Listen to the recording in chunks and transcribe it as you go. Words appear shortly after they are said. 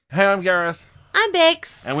Hey, I'm Gareth. I'm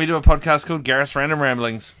Bex. And we do a podcast called Gareth's Random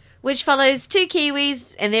Ramblings, which follows two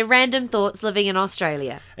Kiwis and their random thoughts living in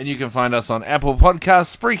Australia. And you can find us on Apple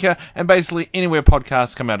Podcasts, Spreaker, and basically anywhere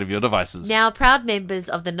podcasts come out of your devices. Now proud members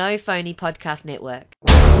of the No Phony Podcast Network.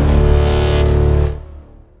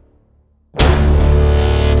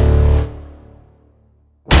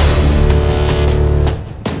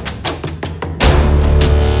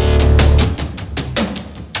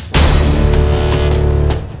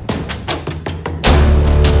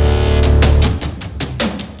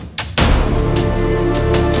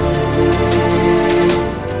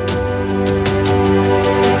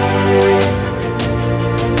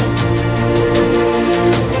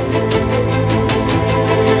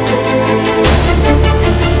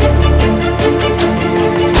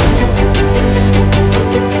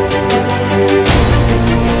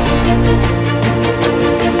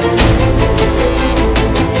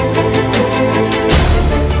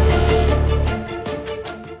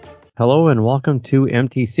 Hello and welcome to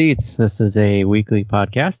Empty Seats. This is a weekly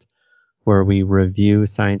podcast where we review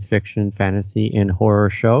science fiction, fantasy, and horror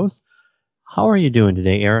shows. How are you doing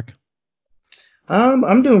today, Eric?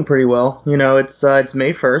 I'm doing pretty well. You know, it's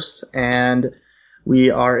May 1st, and we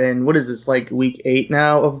are in, what is this, like week 8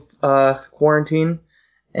 now of quarantine?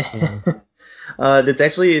 It's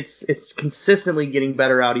consistently getting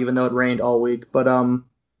better out, even though it rained all week. But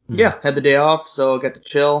yeah, had the day off, so got to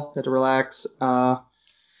chill, got to relax.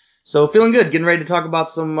 So feeling good, getting ready to talk about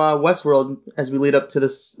some Westworld as we lead up to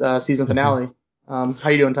this season finale. How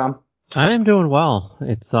you doing, Tom? I am doing well.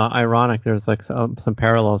 It's ironic. There's like some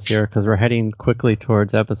parallels here because we're heading quickly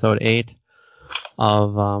towards episode 8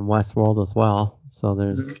 of Westworld as well. So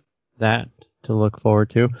there's that to look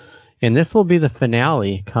forward to. And this will be the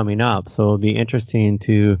finale coming up. So it'll be interesting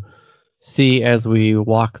to see as we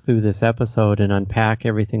walk through this episode and unpack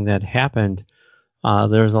everything that happened.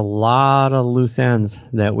 There's a lot of loose ends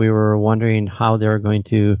that we were wondering how they were going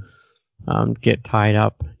to get tied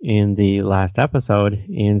up in the last episode.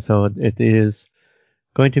 And so it is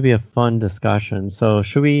going to be a fun discussion. So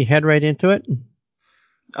should we head right into it?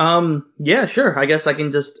 Yeah, sure. I guess I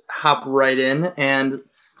can just hop right in. And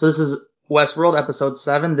so this is Westworld episode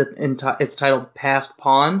 7. It's titled Past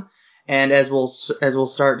Pawn. And as we'll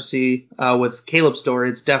start to see with Caleb's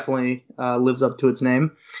story, it's definitely lives up to its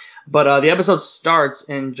name. But the episode starts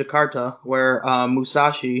in Jakarta, where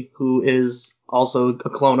Musashi, who is also a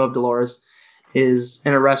clone of Dolores, is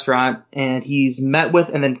in a restaurant, and he's met with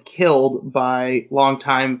and then killed by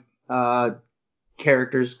longtime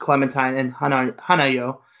characters Clementine and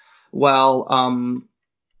Hanayo, while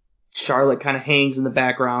Charlotte kind of hangs in the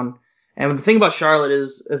background. And the thing about Charlotte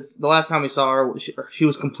is, if the last time we saw her, she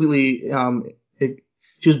was completely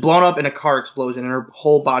she was blown up in a car explosion, and her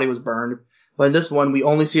whole body was burned. But in this one, we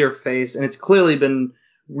only see her face, and it's clearly been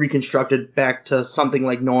reconstructed back to something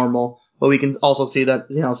like normal. But we can also see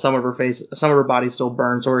that, you know, some of her body still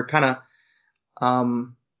burned. So we're kind of,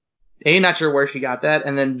 A, not sure where she got that,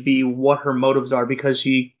 and then B, what her motives are, because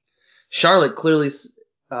Charlotte clearly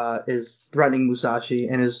is threatening Musashi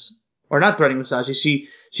or not threatening Musashi.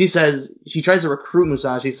 She says, she tries to recruit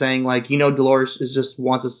Musashi, saying, like, you know, Dolores is just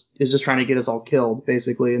trying to get us all killed,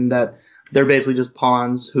 basically, and that they're basically just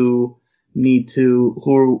pawns who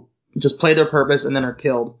just play their purpose and then are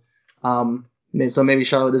killed. So maybe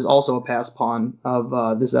Charlotte is also a past pawn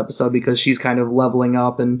of this episode, because she's kind of leveling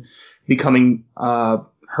up and becoming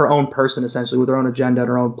her own person, essentially, with her own agenda and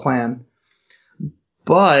her own plan.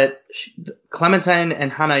 But Clementine and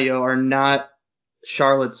Hanayo are not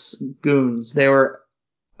Charlotte's goons. They were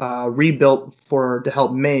rebuilt to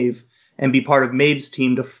help Maeve and be part of Maeve's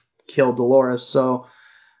team to kill Dolores. So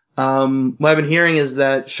what I've been hearing is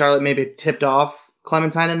that Charlotte maybe tipped off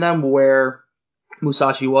Clementine and them where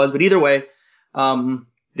Musashi was. But either way,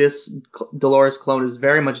 this Dolores clone is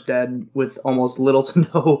very much dead, with almost little to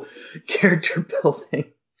no character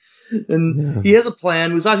building. And he has a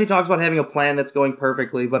plan. Musashi talks about having a plan that's going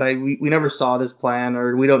perfectly, but we never saw this plan,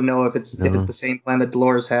 or we don't know if it's the same plan that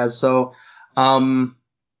Dolores has. So I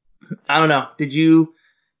don't know.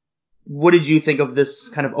 What did you think of this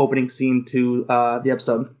kind of opening scene to the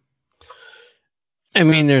episode? I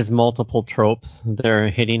mean, there's multiple tropes they're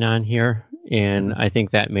hitting on here, and I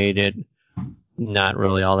think that made it not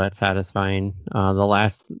really all that satisfying.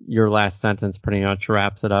 Your last sentence pretty much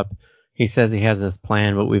wraps it up. He says he has this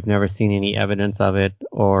plan, but we've never seen any evidence of it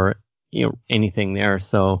or anything there.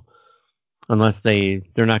 So unless they're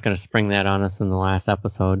not going to spring that on us in the last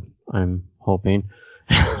episode, I'm hoping.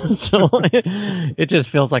 So it just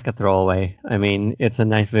feels like a throwaway. I mean, it's a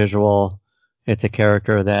nice visual. it's a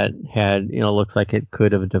character that had, looks like it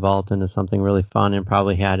could have developed into something really fun and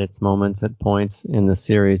probably had its moments at points in the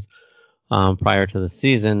series prior to the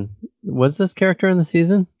season. Was this character in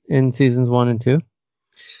seasons 1 and 2?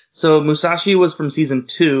 So Musashi was from season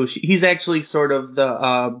 2. He's actually sort of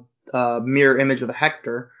the mirror image of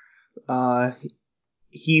Hector. There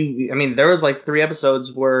was like 3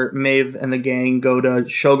 episodes where Maeve and the gang go to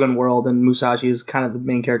Shogun World, and Musashi is kind of the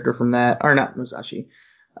main character from that. Or not Musashi.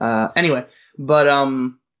 Anyway, but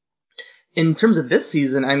in terms of this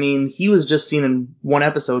season, I mean, he was just seen in 1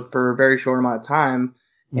 episode for a very short amount of time,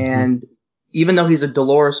 and even though he's a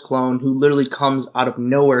Dolores clone who literally comes out of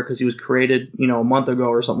nowhere because he was created, a month ago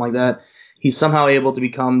or something like that, he's somehow able to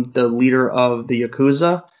become the leader of the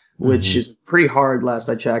Yakuza, which is pretty hard last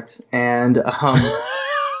I checked. And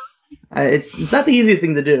it's not the easiest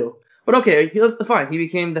thing to do. But okay, fine. He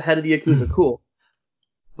became the head of the Yakuza. Cool.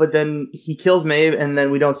 But then he kills Maeve, and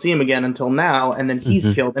then we don't see him again until now, and then he's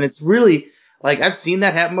killed. And it's really, like, I've seen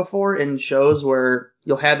that happen before in shows where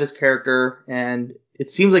you'll have this character, and it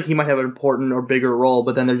seems like he might have an important or bigger role,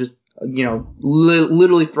 but then they're just,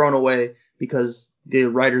 literally thrown away because the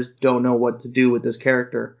writers don't know what to do with this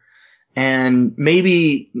character. And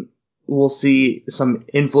maybe we'll see some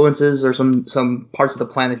influences or some parts of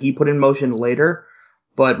the plan that he put in motion later,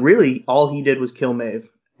 but really all he did was kill Maeve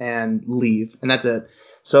and leave, and that's it.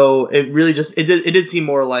 So it really just it did seem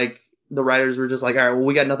more like the writers were just like, all right, well,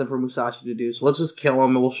 we got nothing for Musashi to do, so let's just kill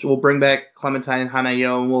him, and we'll bring back Clementine and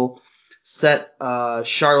Hanayo, and we'll set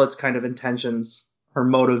Charlotte's kind of intentions or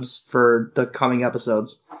motives for the coming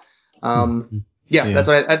episodes.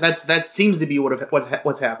 That's that seems to be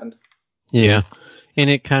what's happened. Yeah, and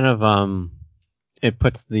it kind of it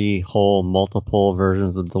puts the whole multiple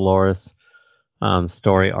versions of Dolores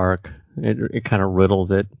story arc. It kind of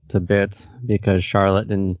riddles it to bits because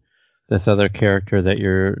Charlotte and this other character that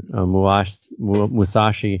you're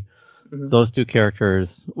Musashi, those 2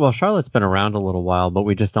 characters. Well, Charlotte's been around a little while, but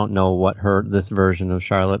we just don't know what this version of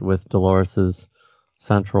Charlotte with Dolores's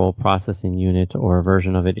central processing unit or a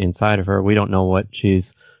version of it inside of her. We don't know what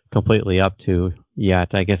she's completely up to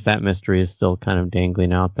yet. I guess that mystery is still kind of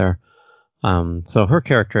dangling out there. So her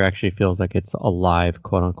character actually feels like it's alive,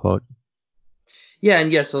 quote unquote.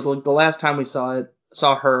 Yeah, so the last time we saw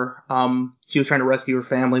her, she was trying to rescue her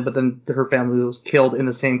family, but then her family was killed in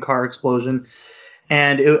the same car explosion.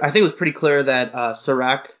 And I think it was pretty clear that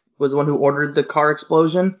Serac was the one who ordered the car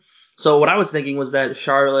explosion. So what I was thinking was that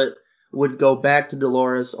Charlotte would go back to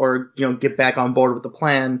Dolores or, get back on board with the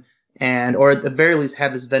plan or at the very least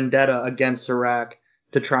have this vendetta against Serac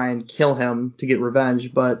to try and kill him to get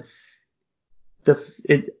revenge. But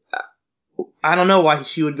I don't know why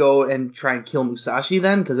she would go and try and kill Musashi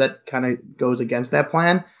then, because that kind of goes against that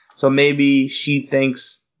plan. So maybe she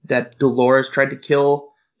thinks that Dolores tried to kill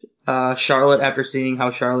Charlotte after seeing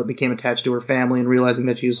how Charlotte became attached to her family and realizing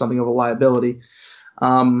that she was something of a liability.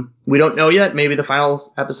 We don't know yet. Maybe the final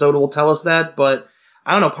episode will tell us that, but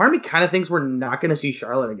I don't know. Part of me kind of thinks we're not going to see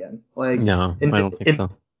Charlotte again. No, I don't think so.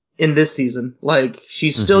 In this season,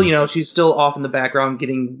 she's still, she's still off in the background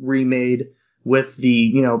getting remade with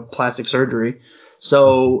the, plastic surgery.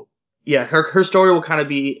 So yeah, her story will kind of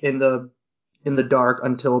be in the dark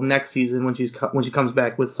until next season when she comes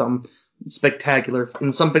back with some spectacular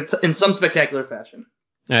in some spectacular fashion.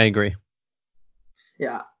 I agree.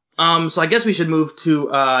 Yeah. So I guess we should move to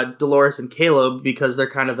Dolores and Caleb because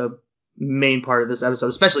they're kind of the main part of this episode,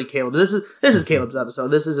 especially Caleb. This is Caleb's episode.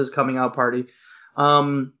 This is his coming out party.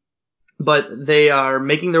 But they are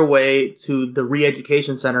making their way to the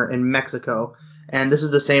re-education center in Mexico. And this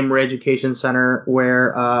is the same re-education center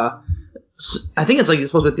where I think it's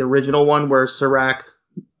supposed to be the original one where Serac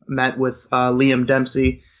met with Liam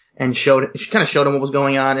Dempsey and showed him what was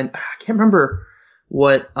going on. And I can't remember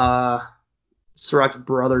what Serac's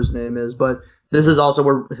brother's name is, but this is also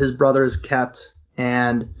where his brother is kept.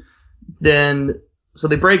 And then so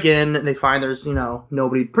they break in and they find there's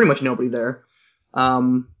pretty much nobody there.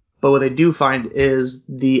 But what they do find is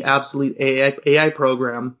the obsolete AI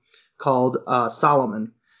program called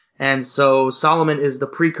Solomon. And so Solomon is the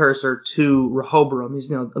precursor to Rehoboam.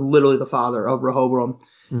 He's literally the father of Rehoboam.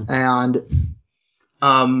 And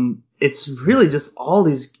it's really just all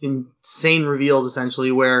these insane reveals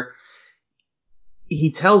essentially where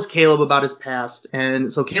he tells Caleb about his past.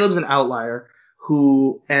 And so Caleb's an outlier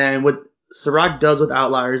and what Serac does with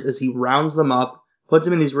outliers is he rounds them up, puts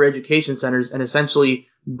them in these re-education centers, and essentially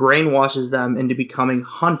brainwashes them into becoming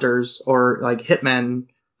hunters or hitmen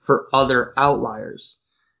for other outliers.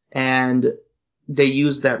 And they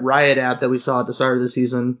use that Riot app that we saw at the start of the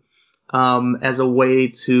season as a way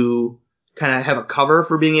to kind of have a cover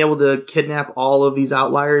for being able to kidnap all of these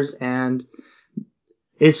outliers. And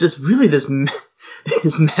it's just really this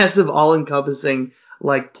massive, all-encompassing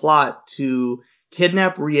like plot to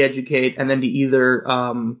kidnap, re-educate, and then to either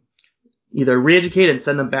re-educate and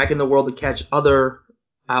send them back in the world to catch other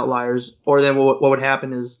outliers, or then what would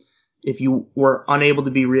happen is if you were unable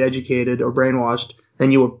to be re-educated or brainwashed,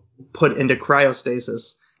 then you were put into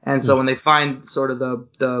cryostasis. And so when they find sort of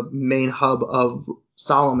the main hub of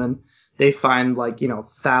Solomon, they find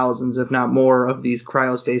thousands, if not more, of these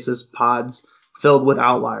cryostasis pods filled with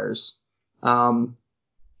outliers.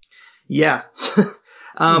 Yeah.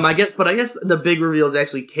 I guess the big reveal is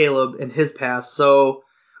actually Caleb and his past. So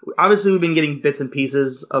obviously we've been getting bits and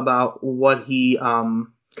pieces about what he,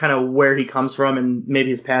 kind of where he comes from, and maybe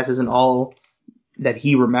his past isn't all that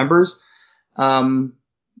he remembers.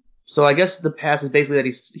 So I guess the past is basically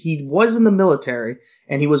that he was in the military,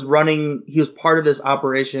 and he was part of this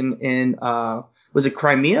operation in, was it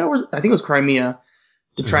Crimea? I think it was Crimea,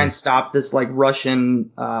 to try and stop this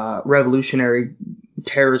Russian, revolutionary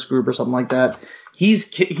terrorist group or something like that.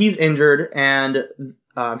 He's injured, and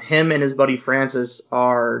him and his buddy Francis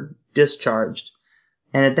are discharged.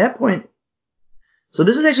 And at that point, so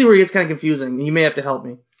this is actually where it gets kind of confusing. You may have to help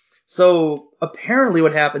me. So apparently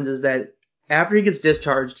what happens is that after he gets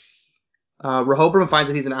discharged, Rehoboam finds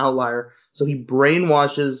that he's an outlier, so he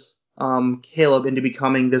brainwashes Caleb into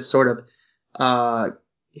becoming this sort of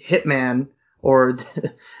hitman, or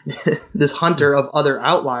this hunter of other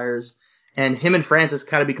outliers. And him and Francis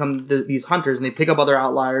kind of become these hunters, and they pick up other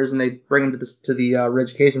outliers and they bring them to the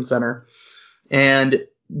re-education center. And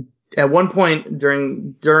at one point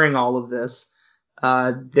during all of this,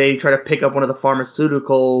 they try to pick up one of the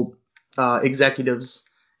pharmaceutical executives,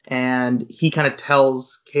 and he kind of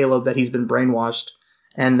tells Caleb that he's been brainwashed.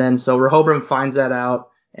 And then so Rehoboam finds that out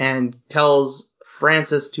and tells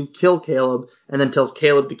Francis to kill Caleb, and then tells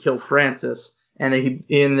Caleb to kill Francis. And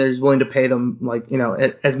he's willing to pay them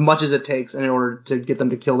as much as it takes in order to get them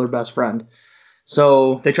to kill their best friend.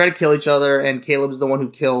 So they try to kill each other, and Caleb's the one who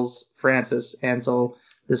kills Francis. And so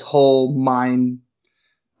this whole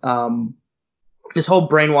this whole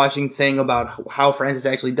brainwashing thing about how Francis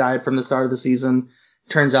actually died from the start of the season,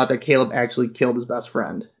 turns out that Caleb actually killed his best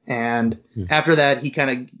friend. And after that, he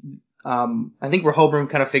kind of, I think Rehoboam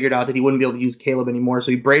kind of figured out that he wouldn't be able to use Caleb anymore, so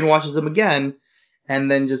he brainwashes him again, and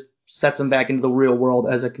then just sets him back into the real world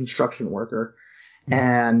as a construction worker.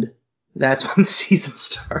 And that's when the season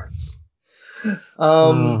starts.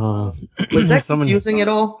 Was that confusing at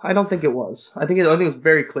all? I don't think it was. I think it was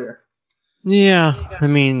very clear. Yeah, I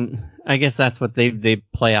mean, I guess that's what they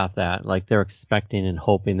play off that. Like, they're expecting and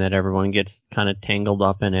hoping that everyone gets kind of tangled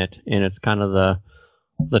up in it, and it's kind of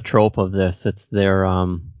the trope of this. It's their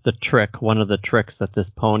the trick, one of the tricks that this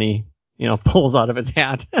pony, pulls out of its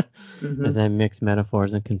hat, as I mix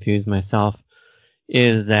metaphors and confuse myself,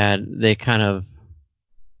 is that they kind of,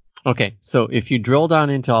 okay, so if you drill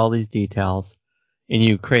down into all these details, and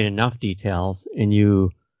you create enough details, and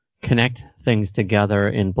you connect things together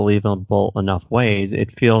in believable enough ways,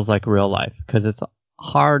 it feels like real life, because it's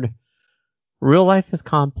hard. Real life is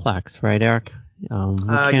complex, right, Eric?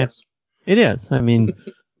 Yes. It is. I mean,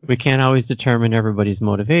 we can't always determine everybody's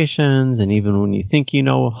motivations, and even when you think you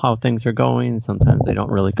know how things are going, sometimes they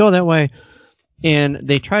don't really go that way. And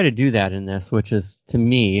they try to do that in this, which is, to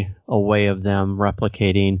me, a way of them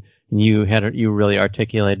replicating. And you really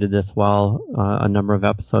articulated this well a number of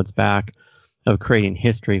episodes back, of creating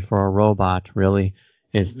history for a robot, really,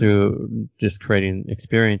 is through just creating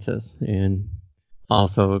experiences, and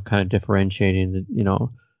also kind of differentiating the,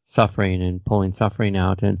 suffering and pulling suffering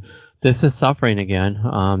out. And this is suffering again.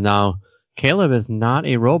 Now, Caleb is not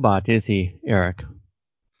a robot, is he, Eric?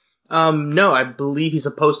 No, I believe he's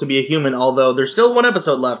supposed to be a human, although there's still one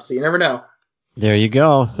episode left, so you never know. There you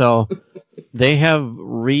go. So they have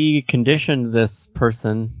reconditioned this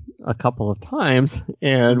person a couple of times,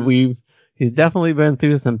 and he's definitely been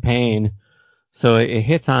through some pain. So it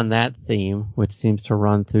hits on that theme, which seems to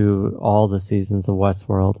run through all the seasons of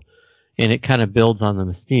Westworld, and it kind of builds on the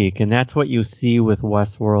mystique. And that's what you see with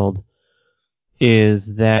Westworld,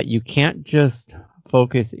 is that you can't just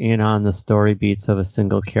focus in on the story beats of a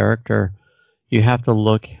single character. You have to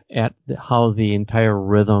look at how the entire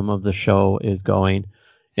rhythm of the show is going.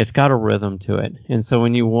 It's got a rhythm to it. And so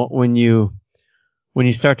when you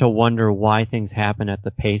start to wonder why things happen at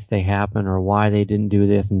the pace they happen, or why they didn't do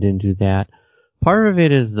this and didn't do that, part of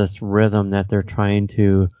it is this rhythm that they're trying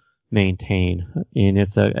to maintain. And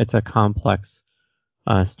it's a complex,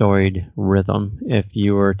 storied rhythm, if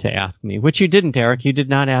you were to ask me. Which you didn't, Eric. You did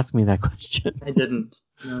not ask me that question. I didn't.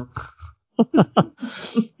 No.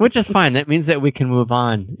 Which is fine. That means that we can move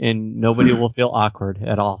on, and nobody will feel awkward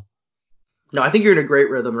at all. No, I think you're in a great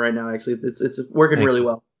rhythm right now. Actually, it's working Thank really you.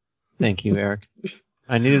 well. Thank you, Eric.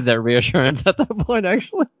 I needed that reassurance at that point,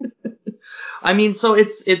 actually. I mean, so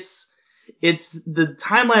it's the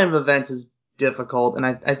timeline of events is difficult, and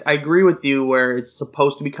I agree with you where it's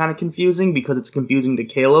supposed to be kind of confusing because it's confusing to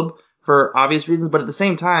Caleb for obvious reasons, but at the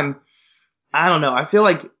same time, I don't know. I feel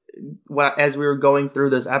like as we were going through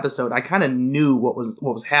this episode, I kind of knew what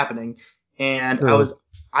was happening, and True.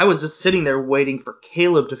 I was just sitting there waiting for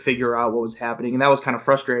Caleb to figure out what was happening, and that was kind of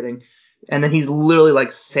frustrating. And then he's literally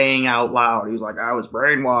like saying out loud, he was like, I was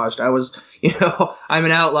brainwashed. I was, I'm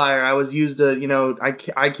an outlier. I was used to,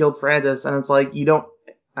 I killed Francis. And it's like, you don't,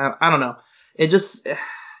 I don't know. It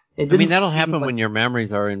didn't That'll seem happen like, when your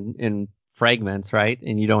memories are in fragments, right?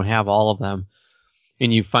 And you don't have all of them.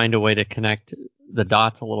 And you find a way to connect the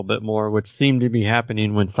dots a little bit more, which seemed to be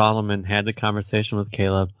happening when Solomon had the conversation with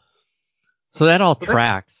Caleb. So that all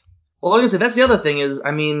tracks. Well, like I said, that's the other thing is,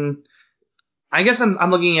 I mean, I guess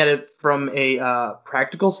I'm looking at it from a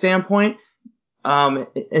practical standpoint, and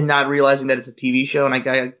not realizing that it's a TV show, and I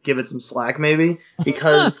gotta give it some slack maybe,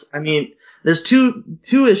 because I mean, there's two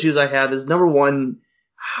issues I have. Is number one,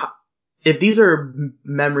 if these are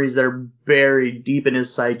memories that are buried deep in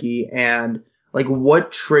his psyche, and like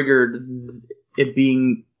what triggered it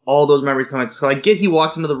being all those memories coming. So I get he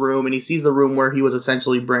walks into the room and he sees the room where he was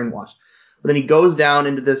essentially brainwashed, but then he goes down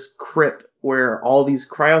into this crypt where all these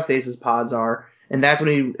cryostasis pods are, and that's when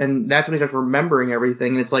he starts remembering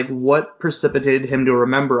everything. And it's like, what precipitated him to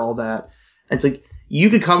remember all that? And it's like, you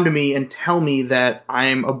could come to me and tell me that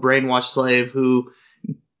I'm a brainwashed slave who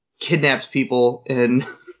kidnaps people in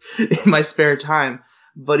my spare time,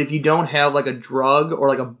 but if you don't have like a drug or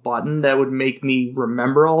like a button that would make me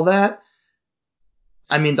remember all that,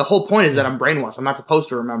 I mean, the whole point is that I'm brainwashed. I'm not supposed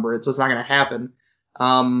to remember it, so it's not going to happen.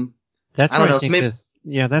 That's I where don't know. I think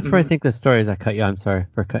that's where I think the story is. I cut you. I'm sorry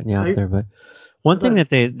for cutting you off there, but one thing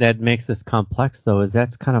that makes this complex though is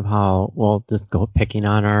that's kind of how, well, just go picking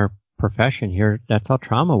on our profession here. That's how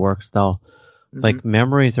trauma works though. Mm-hmm. Like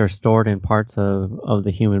memories are stored in parts of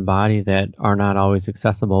the human body that are not always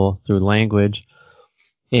accessible through language.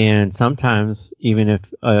 And sometimes even if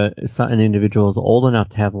an individual is old enough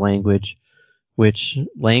to have language, which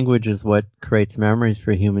language is what creates memories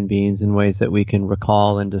for human beings in ways that we can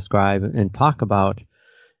recall and describe and talk about.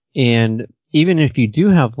 And even if you do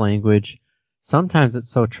have language, sometimes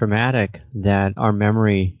it's so traumatic that our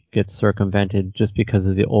memory gets circumvented just because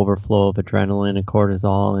of the overflow of adrenaline and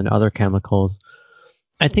cortisol and other chemicals.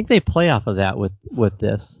 I think they play off of that with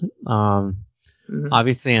this.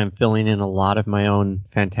 Obviously, I'm filling in a lot of my own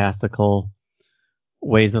fantastical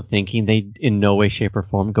ways of thinking. They in no way, shape, or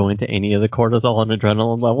form go into any of the cortisol and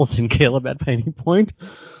adrenaline levels in Caleb at any point.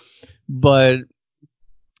 But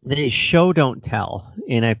the show don't tell.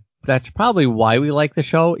 And that's probably why we like the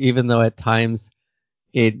show, even though at times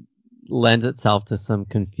it lends itself to some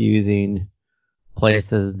confusing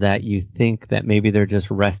places that you think that maybe they're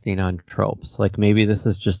just resting on tropes. Like maybe this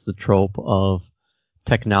is just the trope of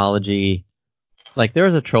technology. Like there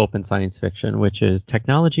is a trope in science fiction, which is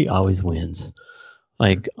technology always wins.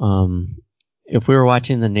 Like, if we were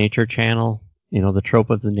watching the Nature Channel, the trope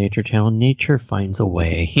of the Nature Channel, nature finds a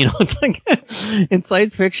way. It's like in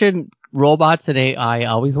science fiction, robots and AI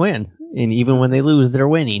always win. And even when they lose, they're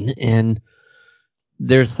winning. And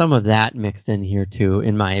there's some of that mixed in here too,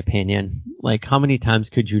 in my opinion. Like, how many times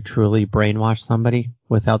could you truly brainwash somebody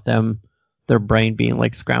without their brain being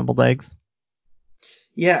like scrambled eggs?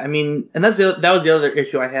 Yeah, I mean, and that was the other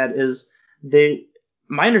issue I had is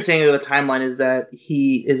my understanding of the timeline is that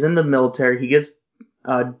he is in the military, he gets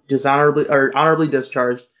dishonorably or honorably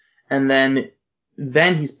discharged, and then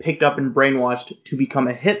he's picked up and brainwashed to become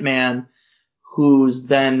a hitman, who's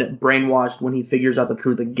then brainwashed when he figures out the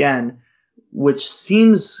truth again, which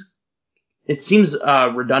seems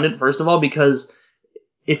redundant, first of all, because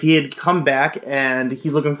if he had come back and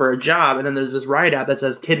he's looking for a job, and then there's this riot app that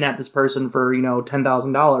says kidnap this person for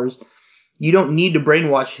 $10,000, you don't need to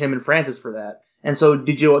brainwash him and Francis for that. And so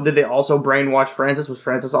did they also brainwash Francis? Was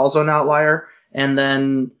Francis also an outlier? And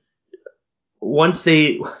then once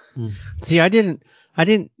they see, I didn't,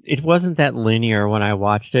 it wasn't that linear when I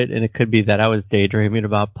watched it, and it could be that I was daydreaming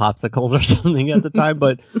about popsicles or something at the time,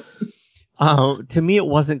 but to me it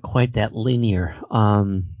wasn't quite that linear.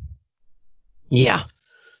 Yeah.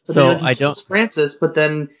 So I don't Francis, but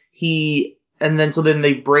then so then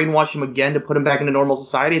they brainwash him again to put him back into normal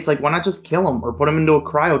society. It's like, why not just kill him or put him into a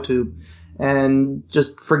cryotube and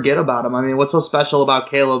just forget about him? I mean, what's so special about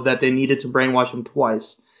Caleb that they needed to brainwash him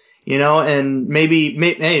twice? And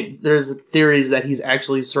maybe there's theories that he's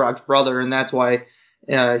actually Sirach's brother, and that's why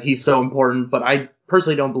he's so important. But I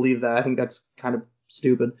personally don't believe that. I think that's kind of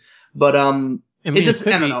stupid. But I mean, it just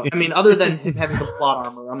could I don't be. know. I mean, other than him having the plot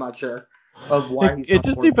armor, I'm not sure of why he's. It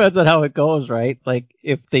just depends on how it goes, right? Like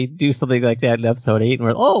if they do something like that in episode 8 and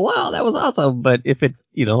we're, oh wow, that was awesome. But if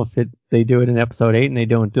they do it in episode 8 and they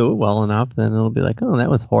don't do it well enough, then it'll be like, oh, that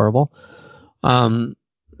was horrible.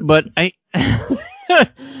 But I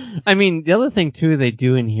I mean, the other thing too they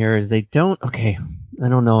do in here is they don't. Okay, I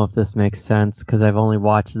don't know if this makes sense because I've only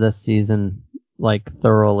watched this season like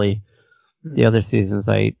thoroughly. The other seasons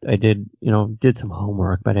I did some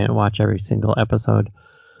homework, but I didn't watch every single episode.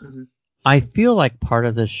 Mm-hmm. I feel like part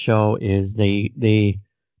of this show is they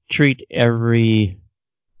treat every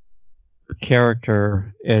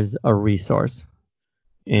character as a resource.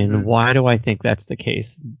 And why do I think that's the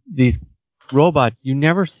case? These robots, you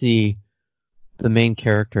never see the main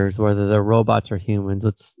characters, whether they're robots or humans.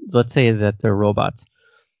 Let's say that they're robots.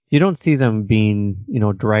 You don't see them being,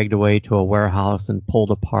 dragged away to a warehouse and pulled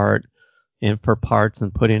apart and for parts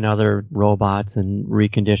and put in other robots and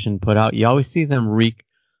reconditioned, put out. You always see them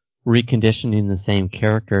reconditioning the same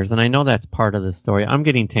characters, and I know that's part of the story. I'm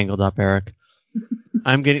getting tangled up, Eric.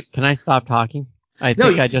 Can I stop talking? I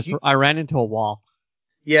ran into a wall.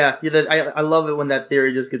 Yeah, I love it when that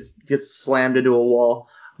theory just gets slammed into a wall.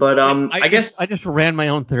 But I guess I just ran my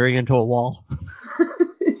own theory into a wall.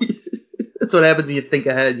 That's what happens when you think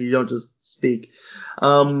ahead. You don't just speak.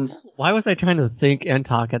 Why was I trying to think and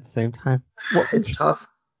talk at the same time? It's tough.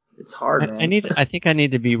 It's hard, man. I think I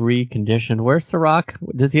need to be reconditioned. Where's Sirach?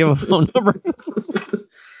 Does he have a phone number?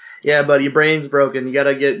 Yeah, buddy, your brain's broken. You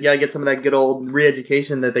gotta get some of that good old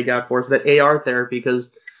re-education that they got for us, that AR therapy. Because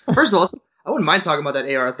first of all, I wouldn't mind talking about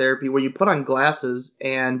that AR therapy where you put on glasses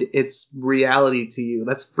and it's reality to you.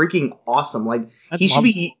 That's freaking awesome. Like he should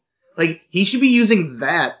be using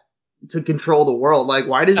that to control the world. Like,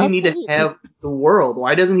 why does he need to have the world?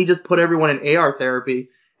 Why doesn't he just put everyone in AR therapy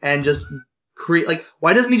and just create, like,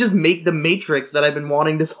 why doesn't he just make the Matrix that I've been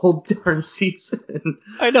wanting this whole darn season?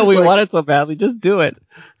 I know, we want it so badly. Just do it.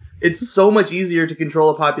 It's so much easier to control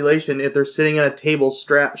a population if they're sitting at a table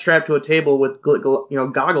strapped to a table with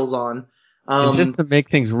goggles on. And just to make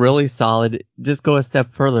things really solid, just go a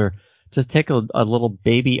step further. Just take a little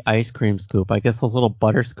baby ice cream scoop. I guess those little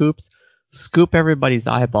butter scoops. Scoop everybody's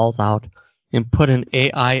eyeballs out and put an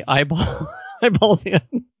AI eyeballs in.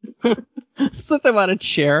 Sit them on a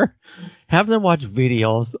chair. Have them watch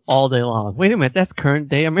videos all day long. Wait a minute, that's current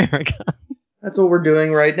day America. That's what we're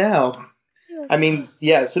doing right now. I mean,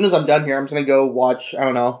 yeah, as soon as I'm done here, I'm just going to go watch, I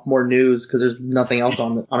don't know, more news because there's nothing else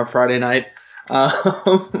on a Friday night. Or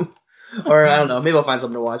I don't know, maybe I'll find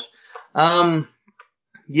something to watch.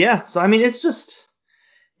 Yeah, so I mean,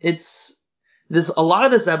 a lot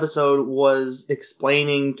of this episode was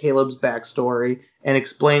explaining Caleb's backstory and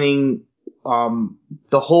explaining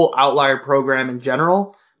the whole Outlier program in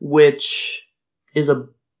general, which is it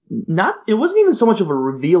wasn't even so much of a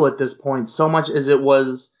reveal at this point, so much as it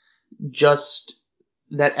was just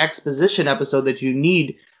that exposition episode that you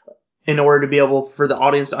need in order to be able for the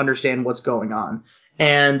audience to understand what's going on.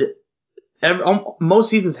 And most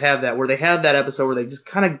seasons have that, where they have that episode where they just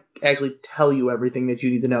kind of actually tell you everything that you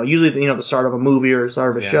need to know. Usually, the start of a movie or the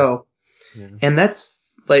start of a show. Yeah. And that's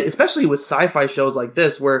like, especially with sci-fi shows like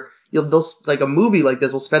this, where a movie like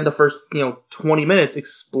this will spend the first 20 minutes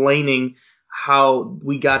explaining how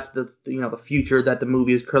we got to the future that the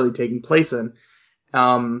movie is currently taking place in.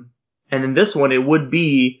 And in this one, it would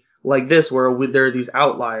be like this, where there are these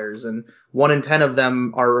outliers, and 1 in 10 of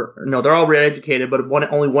them they're all re-educated, but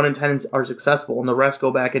only 1 in 10 are successful, and the rest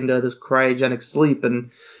go back into this cryogenic sleep.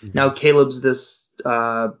 And now Caleb's this,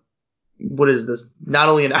 what is this? Not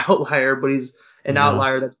only an outlier, but he's an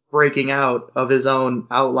outlier that's breaking out of his own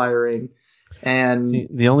outliering. And see,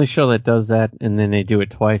 the only show that does that, and then they do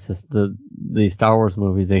it twice, is the Star Wars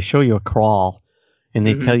movies. They show you a crawl, and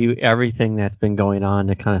they tell you everything that's been going on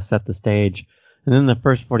to kind of set the stage. And then the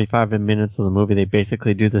first 45 minutes of the movie, they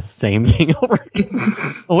basically do the same thing over again.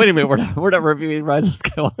 Oh, wait a minute, we're not reviewing Rise of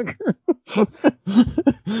Skywalker.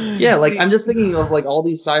 Yeah, like, I'm just thinking of, like, all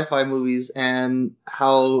these sci-fi movies and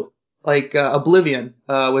how, like, Oblivion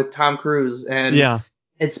with Tom Cruise. And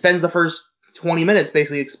it spends the first 20 minutes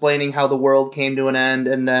basically explaining how the world came to an end,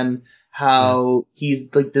 and then how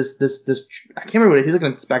he's, like, this I can't remember what he's like an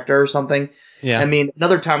inspector or something. Yeah. I mean,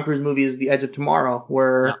 another Tom Cruise movie is The Edge of Tomorrow,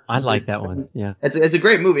 where I like that one. Yeah. It's a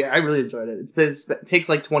great movie. I really enjoyed it. It takes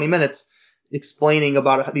like 20 minutes explaining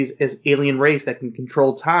about how this alien race that can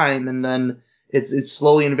control time, and then it's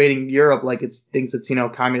slowly invading Europe like it thinks it's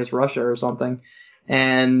communist Russia or something,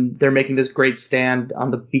 and they're making this great stand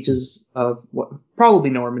on the beaches of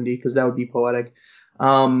probably Normandy, because that would be poetic.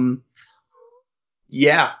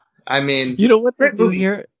 Yeah. I mean, you know what they do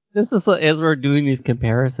here? this is as we're doing these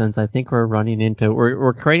comparisons, I think we're running into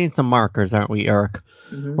we're creating some markers, aren't we, Eric?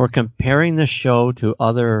 Mm-hmm. We're comparing the show to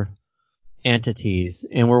other entities,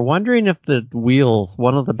 and we're wondering if the wheels,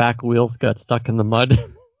 one of the back wheels, got stuck in the mud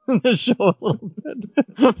in the show a little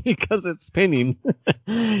bit because it's spinning.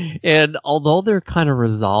 And although they're kind of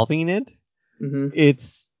resolving it, Mm-hmm. it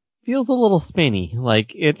feels a little spinny.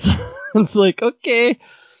 Like it's like, okay.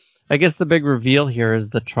 I guess the big reveal here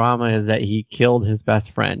is the trauma is that he killed his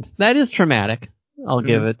best friend. That is traumatic. I'll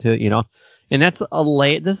give it to, and that's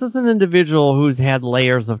this is an individual who's had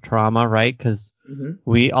layers of trauma, right? Because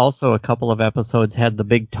we also, a couple of episodes, had the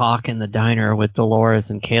big talk in the diner with Dolores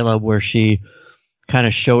and Caleb where she kind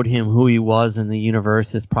of showed him who he was in the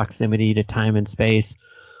universe, his proximity to time and space,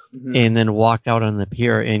 and then walked out on the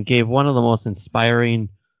pier and gave one of the most inspiring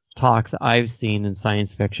talks I've seen in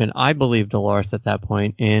science fiction. I believe Dolores at that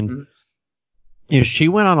point, and if she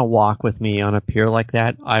went on a walk with me on a pier like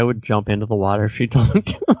that, I would jump into the water if she told me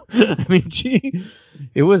to. I mean,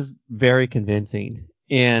 it was very convincing.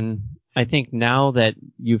 And I think now that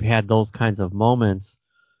you've had those kinds of moments,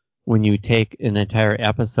 when you take an entire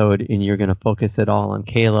episode and you're going to focus it all on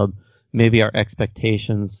Caleb, maybe our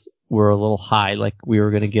expectations were a little high, like we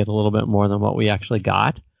were going to get a little bit more than what we actually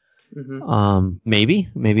got.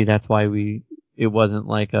 Maybe that's why it wasn't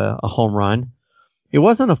like a home run. It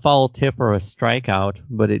wasn't a foul tip or a strikeout,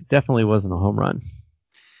 but it definitely wasn't a home run.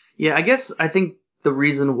 Yeah, I think the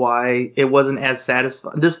reason why it wasn't as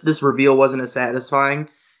satisfying, this reveal wasn't as satisfying,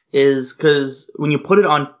 is because when you put it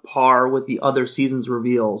on par with the other season's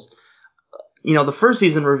reveals, the first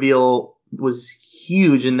season reveal was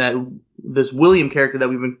huge in that this William character that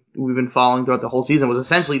we've been following throughout the whole season was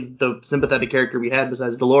essentially the sympathetic character we had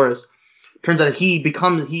besides Dolores. Turns out he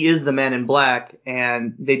is the Man in Black,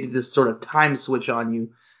 and they did this sort of time switch on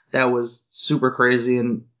you that was super crazy,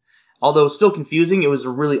 and although still confusing, it was a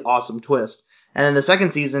really awesome twist. And then the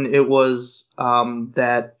second season, it was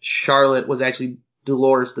that Charlotte was actually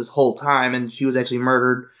Dolores this whole time, and she was actually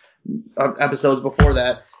murdered episodes before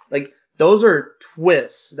that. Like, those are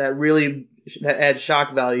twists that add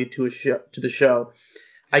shock value to the show.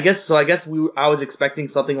 I guess I was expecting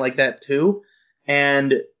something like that too,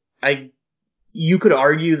 and you could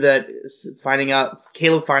argue that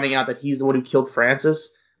Caleb finding out that he's the one who killed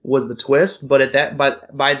Francis was the twist, but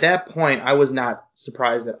by that point, I was not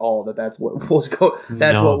surprised at all that that's what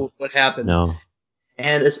what happened. No.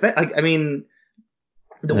 And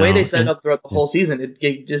the way they set it up throughout the whole season,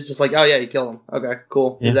 it just like, oh yeah, you kill him. Okay,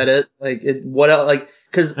 cool. Yeah. Is that it? Like, what else? Like,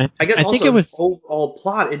 because I guess also think it was overall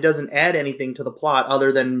plot, it doesn't add anything to the plot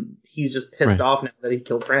other than he's just pissed off now that he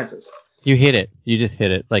killed Francis. You hit it. You just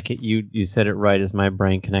hit it. Like you said it right as my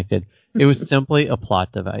brain connected. It was simply a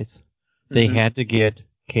plot device. They had to get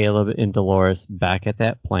Caleb and Dolores back at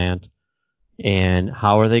that plant, and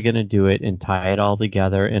how are they going to do it and tie it all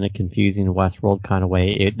together in a confusing Westworld kind of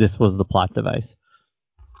way? This was the plot device.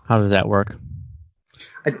 How does that work?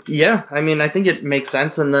 I think it makes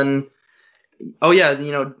sense. And then,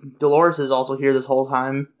 Dolores is also here this whole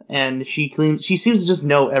time, and she seems to just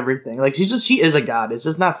know everything. Like, she is a god. It's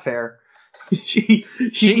just not fair. She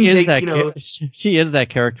is that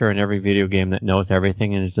character in every video game that knows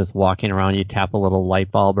everything and is just walking around. You tap a little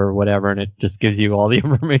light bulb or whatever, and it just gives you all the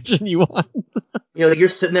information you want. You're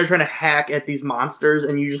sitting there trying to hack at these monsters,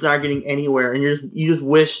 and you're just not getting anywhere. And you just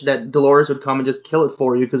wish that Dolores would come and just kill it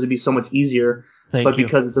for you because it'd be so much easier.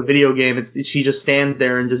 Because it's a video game, she just stands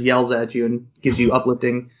there and just yells at you and gives you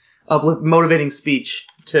motivating speech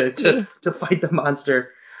to fight the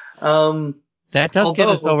monster. That does get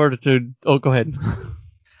us over to. Oh, go ahead.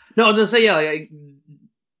 No, I was gonna say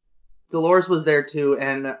Dolores was there too,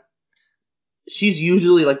 and she's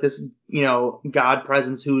usually like this, god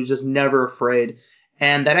presence who's just never afraid.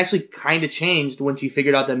 And that actually kind of changed when she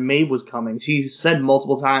figured out that Maeve was coming. She said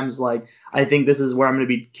multiple times, like, I think this is where I'm going to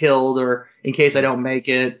be killed, or in case I don't make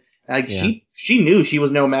it. Like, she knew she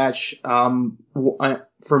was no match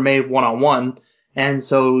for Maeve one-on-one. And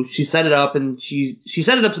so she set it up, and she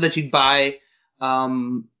set it up so that she'd buy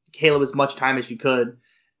Caleb as much time as she could.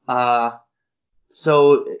 And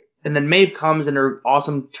then Maeve comes in her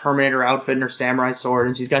awesome Terminator outfit and her samurai sword,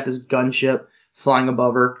 and she's got this gunship flying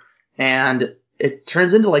above her. And it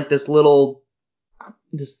turns into like this little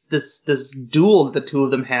this duel that the two of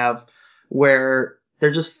them have, where they're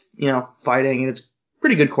just fighting, and it's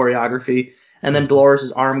pretty good choreography. And then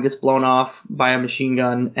Dolores' arm gets blown off by a machine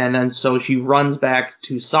gun, and then so she runs back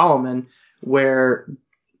to Solomon, where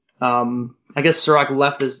I guess Serac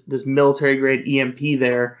left this military grade EMP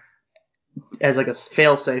there as like a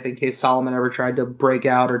failsafe in case Solomon ever tried to break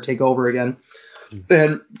out or take over again.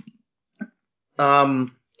 And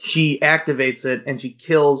she activates it and she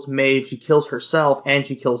kills Maeve, she kills herself, and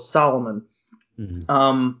she kills Solomon.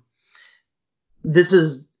 Mhm.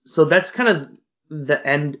 That's kind of the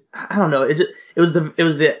end. I don't know. It was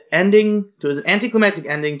the ending. It was an anticlimactic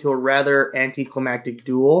ending to a rather anticlimactic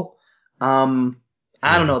duel. I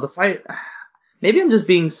don't know. The fight. Maybe I'm just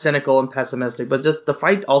being cynical and pessimistic, but just the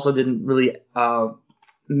fight also didn't really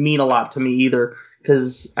mean a lot to me either,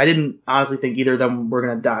 because I didn't honestly think either of them were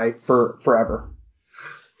gonna die forever.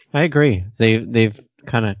 I agree. They've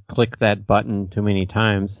kind of clicked that button too many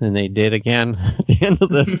times, and they did again at the end of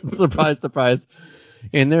this. Surprise, surprise.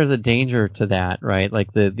 And there's a danger to that, right?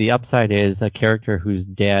 Like the upside is a character who's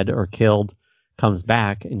dead or killed comes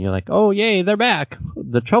back, and you're like, oh yay, they're back.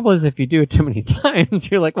 The trouble is if you do it too many times,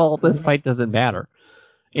 you're like, well, this fight doesn't matter.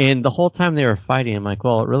 And the whole time they were fighting, I'm like,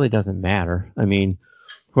 well, it really doesn't matter. I mean,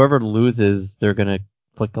 whoever loses, they're gonna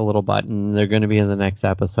click a little button. They're gonna be in the next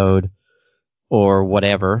episode or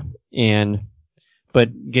whatever.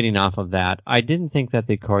 But getting off of that, I didn't think that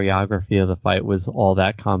the choreography of the fight was all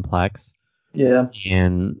that complex. Yeah.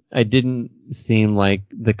 And it didn't seem like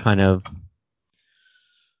the kind of,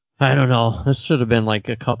 I don't know, this should have been like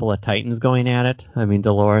a couple of titans going at it. I mean,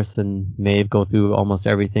 Dolores and Maeve go through almost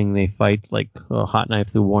everything. They fight like a hot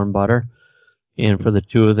knife through warm butter. And for the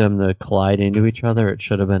two of them to collide into each other, it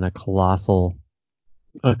should have been a colossal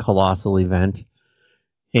event.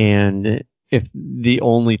 And if the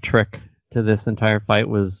only trick to this entire fight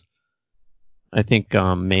was, I think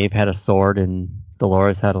Maeve had a sword and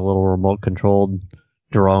Dolores had a little remote-controlled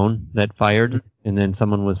drone that fired, and then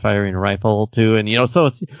someone was firing a rifle too. And so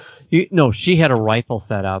it's she had a rifle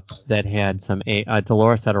set up that had some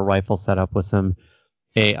Dolores had a rifle set up with some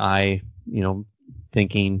AI,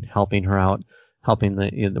 thinking, helping her out, helping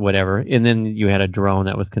the whatever. And then you had a drone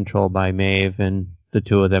that was controlled by Maeve, and the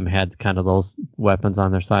two of them had kind of those weapons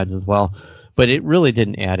on their sides as well. But it really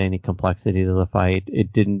didn't add any complexity to the fight.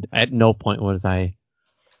 It didn't. At no point was I.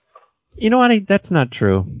 You know what? That's not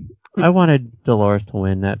true. I wanted Dolores to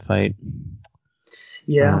win that fight.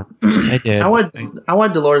 Yeah, I did. I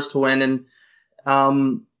wanted Dolores to win,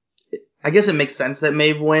 and I guess it makes sense that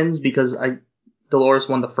Maeve wins because Dolores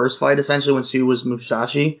won the first fight essentially when she was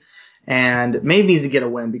Musashi, and Maeve needs to get a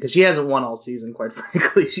win because she hasn't won all season. Quite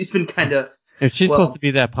frankly, she's been kind of. If she's supposed to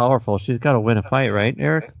be that powerful, she's got to win a fight, right,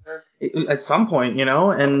 Eric? At some point,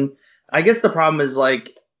 and I guess the problem is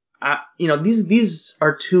like, these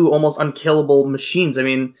are two almost unkillable machines. I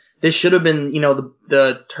mean, this should have been,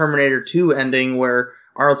 the Terminator 2 ending where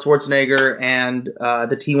Arnold Schwarzenegger and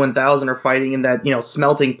the T-1000 are fighting in that,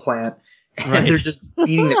 smelting plant, and they're just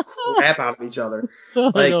beating the crap out of each other.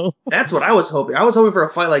 Like, that's what I was hoping. I was hoping for a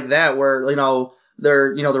fight like that where,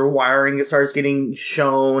 their wiring starts getting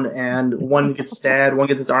shown, and one gets stabbed, one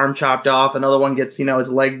gets its arm chopped off, another one gets, its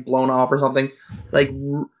leg blown off or something.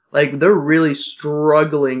 Like they're really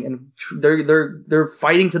struggling, and they're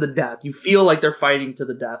fighting to the death. You feel like they're fighting to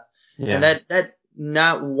the death, and that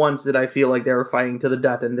not once did I feel like they were fighting to the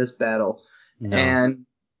death in this battle. No. And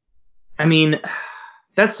I mean,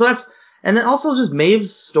 that's and then also just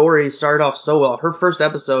Maeve's story started off so well. Her first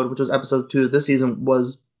episode, which was episode 2 of this season,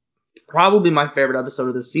 was probably my favorite episode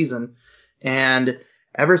of this season. And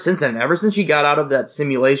ever since then, ever since she got out of that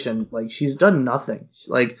simulation, like, she's done nothing.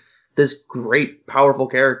 Like, this great, powerful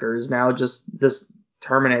character is now just this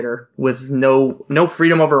Terminator with no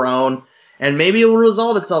freedom of her own. And maybe it will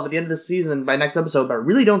resolve itself at the end of the season by next episode, but I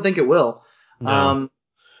really don't think it will. No.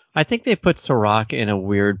 I think they put Serac in a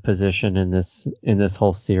weird position in this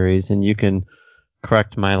whole series, and you can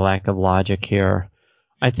correct my lack of logic here.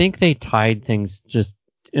 I think they tied things just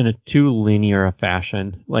in a too linear a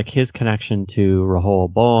fashion, like his connection to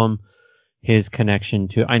Rehoboam, his connection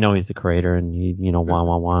to, I know he's the creator and he,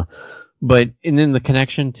 wah. But, and then the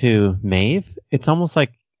connection to Maeve, it's almost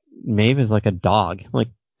like Maeve is like a dog. Like,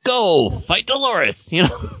 go, fight Dolores,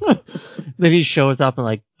 Then he shows up and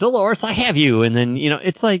like, Dolores, I have you. And then,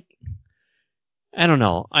 it's like, I don't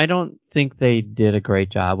know. I don't think they did a great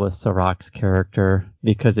job with Serac's character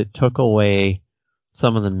because it took away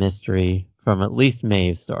some of the mystery from at least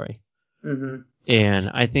Maeve's story. Mm-hmm. And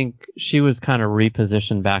I think she was kind of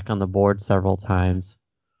repositioned back on the board several times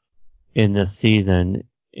in this season.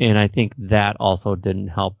 And I think that also didn't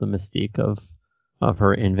help the mystique of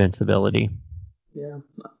her invincibility. Yeah.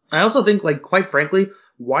 I also think, like, quite frankly,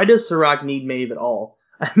 why does Serac need Maeve at all?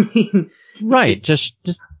 I mean... Right. Just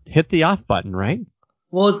hit the off button, right?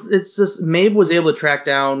 Well, it's just Maeve was able to track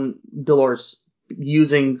down Dolores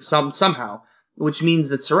using somehow, which means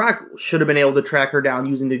that Serac should have been able to track her down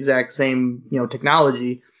using the exact same,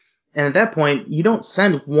 technology. And at that point, you don't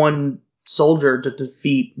send one soldier to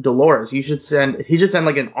defeat Dolores. He should send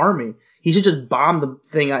like an army. he should just bomb the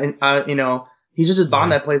thing, he should just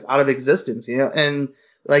bomb that place out of existence, and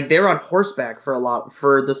like they were on horseback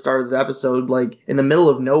for the start of the episode, like in the middle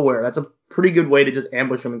of nowhere. That's a pretty good way to just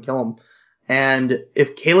ambush him and kill him. And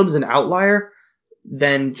if Caleb's an outlier,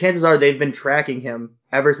 then chances are they've been tracking him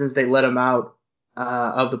ever since they let him out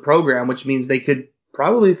of the program, which means they could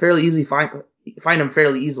probably fairly easily find him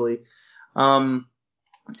fairly easily.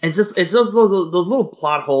 It's those little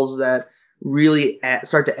plot holes that really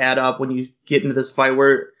start to add up when you get into this fight,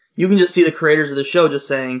 where you can just see the creators of the show just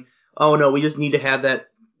saying, "Oh no, we just need to have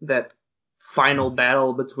that final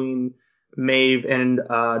battle between Maeve and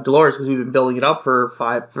Dolores because we've been building it up for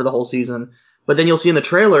the whole season." But then you'll see in the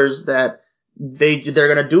trailers that they're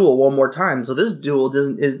gonna duel one more time. So this duel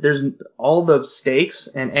there's all the stakes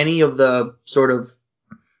and any of the sort of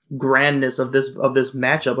grandness of this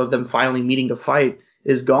matchup of them finally meeting to fight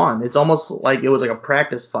is gone. It's almost like it was like a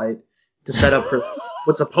practice fight to set up for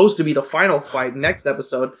what's supposed to be the final fight next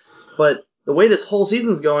episode. But the way this whole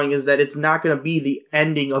season's going is that it's not going to be the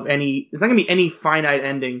ending of it's not going to be any finite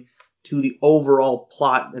ending to the overall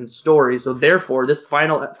plot and story. So therefore, this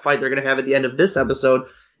final fight they're going to have at the end of this episode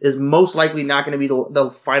is most likely not going to be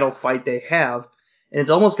the final fight they have. And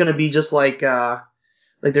it's almost going to be just like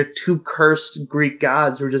they're two cursed Greek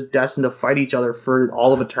gods who are just destined to fight each other for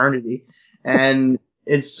all of eternity. And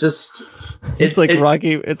it's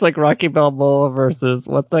like Rocky Balboa versus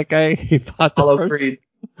what's that guy? He fought Apollo Creed.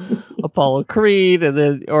 Apollo Creed, and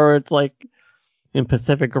then or it's like in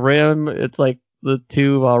Pacific Rim, it's like the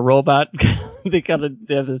two robot. they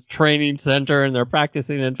have this training center and they're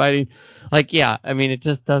practicing and fighting. Like, yeah, I mean, it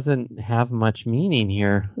just doesn't have much meaning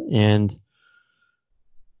here. And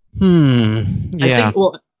yeah.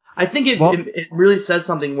 I think it really says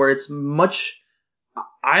something where it's much.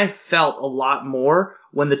 I felt a lot more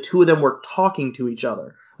when the two of them were talking to each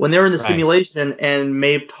other. When they were in the simulation and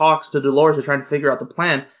Maeve talks to Dolores to try and figure out the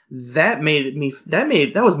plan, that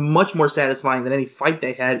was much more satisfying than any fight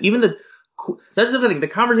they had. That's the other thing. The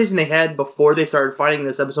conversation they had before they started fighting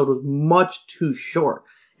this episode was much too short.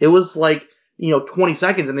 It was like, 20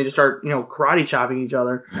 seconds and they just start, karate chopping each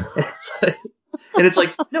other. And it's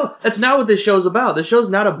like, no, that's not what this show's about. The show's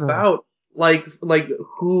not about like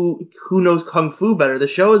who knows kung fu better. The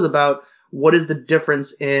show is about what is the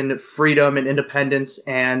difference in freedom and independence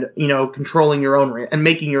and, controlling your own and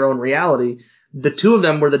making your own reality. The two of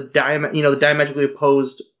them were the diametrically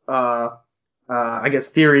opposed, I guess,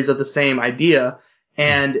 theories of the same idea.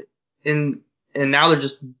 And now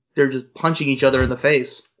they're just punching each other in the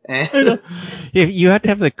face. And you have to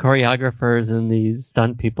have the choreographers and the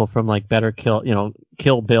stunt people from like Better Kill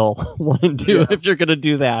Bill 1 and 2 if you're going to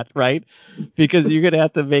do that, right? Because you're going to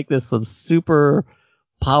have to make this some super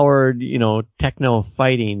powered, techno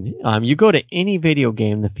fighting. You go to any video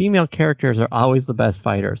game, the female characters are always the best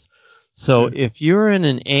fighters. So if you're in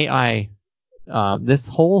an AI, this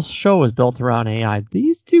whole show is built around AI.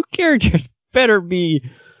 These two characters better be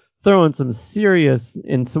throwing some serious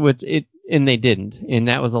into which and they didn't, and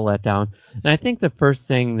that was a letdown. And I think the first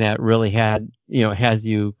thing that really has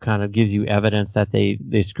you kind of gives you evidence that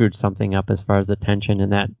they screwed something up as far as the tension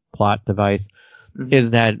in that plot device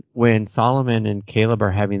is that when Solomon and Caleb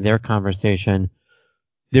are having their conversation,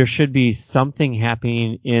 there should be something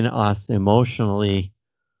happening in us emotionally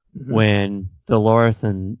when Dolores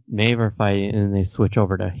and Maeve are fighting and they switch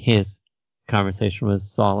over to his conversation with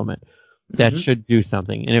Solomon. That should do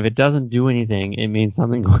something. And if it doesn't do anything, it means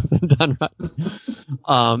something wasn't done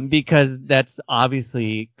right. Because that's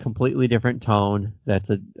obviously completely different tone. That's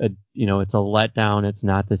it's a letdown. It's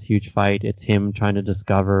not this huge fight. It's him trying to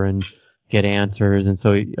discover and get answers. And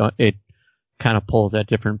so it kind of pulls at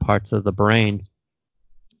different parts of the brain.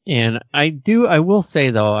 And I will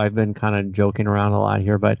say though, I've been kind of joking around a lot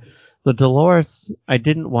here, but I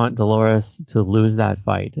didn't want Dolores to lose that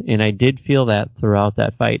fight. And I did feel that throughout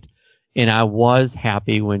that fight. And I was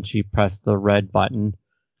happy when she pressed the red button,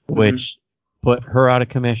 which put her out of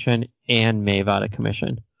commission and Maeve out of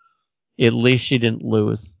commission. At least she didn't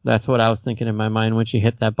lose. That's what I was thinking in my mind when she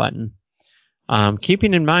hit that button.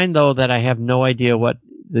 Keeping in mind, though, that I have no idea what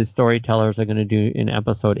the storytellers are going to do in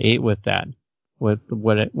episode 8 with that, with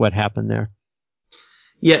what happened there.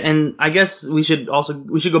 Yeah, and I guess we should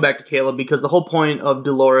go back to Caleb, because the whole point of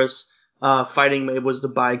Dolores fighting Maeve was to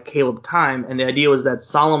buy Caleb time, and the idea was that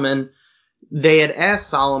they had asked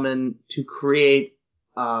Solomon to create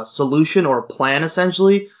a solution or a plan,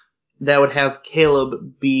 essentially, that would have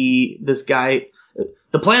Caleb be this guy.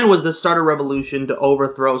 The plan was to start a revolution to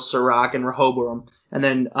overthrow Serac and Rehoboam, and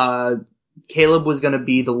then Caleb was going to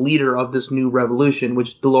be the leader of this new revolution,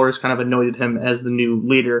 which Dolores kind of anointed him as the new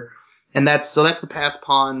leader. And that's the pass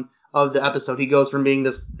pawn of the episode. He goes from being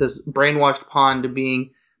this brainwashed pawn to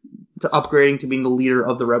upgrading to being the leader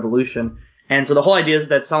of the revolution. And so the whole idea is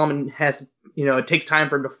that Solomon has, it takes time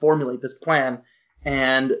for him to formulate this plan.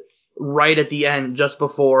 And right at the end, just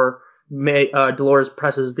before Dolores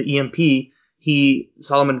presses the EMP,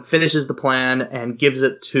 Solomon finishes the plan and gives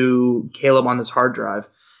it to Caleb on this hard drive.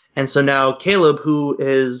 And so now Caleb, who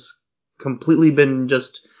is completely been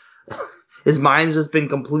his mind's just been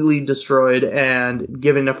completely destroyed and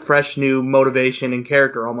given a fresh new motivation and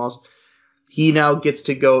character almost, he now gets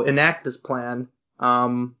to go enact this plan.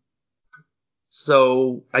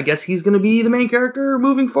 So I guess he's going to be the main character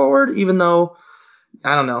moving forward, even though,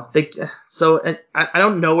 I don't know. I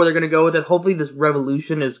don't know where they're going to go with it. Hopefully this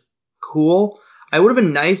revolution is cool. It would have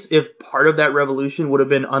been nice if part of that revolution would have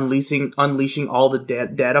been unleashing all the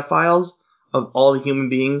data files of all the human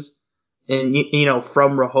beings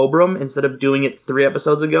from Rehoboam. Instead of doing it 3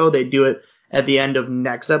 episodes ago, they do it at the end of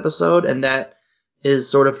next episode, and that is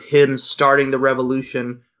sort of him starting the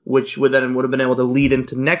revolution, which would have been able to lead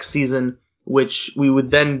into next season, which we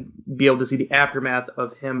would then be able to see the aftermath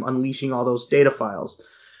of him unleashing all those data files.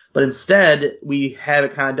 But instead, we have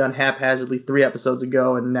it kind of done haphazardly 3 episodes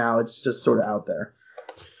ago, and now it's just sort of out there.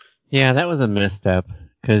 Yeah, that was a misstep,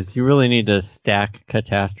 because you really need to stack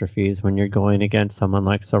catastrophes when you're going against someone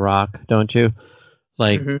like Serac, don't you?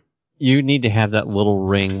 Like, you need to have that little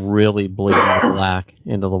ring really bleeding the black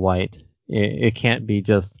into the white. It can't be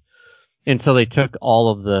just... And so they took all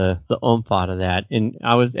of the oomph out of that. And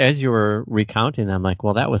as you were recounting them, like,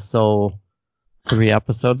 well, that was so 3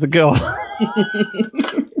 episodes ago.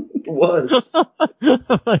 It was.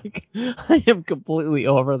 Like, I am completely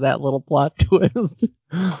over that little plot twist.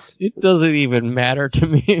 It doesn't even matter to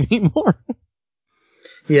me anymore.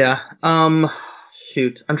 Yeah.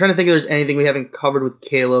 Shoot. I'm trying to think if there's anything we haven't covered with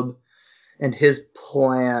Caleb and his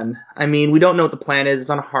plan. I mean, we don't know what the plan is. It's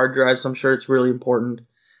on a hard drive, so I'm sure it's really important.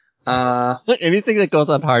 Anything that goes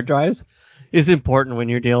on hard drives is important when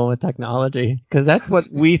you're dealing with technology, because that's what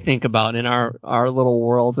we think about in our little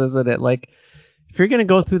worlds, isn't it? Like, if you're going to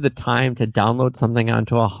go through the time to download something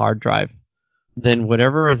onto a hard drive, then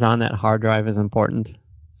whatever is on that hard drive is important.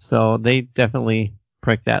 So they definitely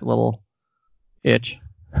pricked that little itch.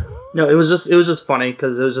 No, it was just funny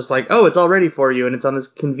because it was just like, oh, it's all ready for you, and it's on this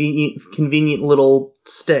convenient little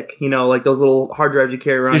stick, like those little hard drives you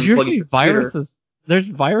carry around. There's usually viruses. There's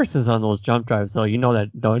viruses on those jump drives, though. You know that,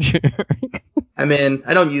 don't you? I mean,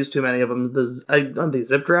 I don't use too many of them. Aren't they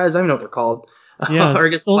zip drives? I don't even know what they're called. Yeah, or I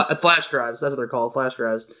guess flash drives. That's what they're called, flash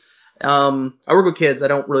drives. I work with kids. I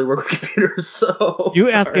don't really work with computers, so.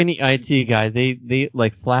 You ask any IT guy, they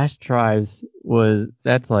like flash drives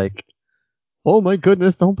that's like, oh my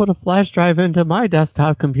goodness, don't put a flash drive into my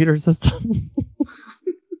desktop computer system.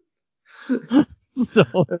 So,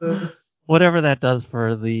 whatever that does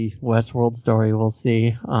for the Westworld story, we'll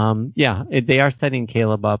see. They are setting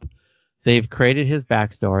Caleb up. They've created his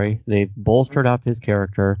backstory. They've bolstered up his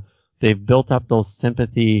character. They've built up those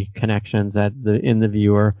sympathy connections in the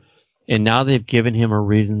viewer, and now they've given him a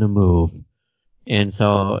reason to move. And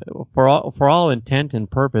so, for all intent and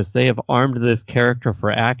purpose, they have armed this character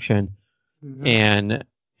for action. Mm-hmm. And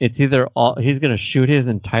it's either he's going to shoot his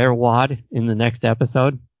entire wad in the next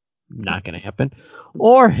episode, not going to happen,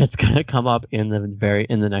 or it's going to come up in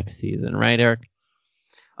the next season, right, Eric?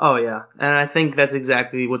 Oh yeah, and I think that's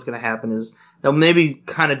exactly what's going to happen. Is they'll maybe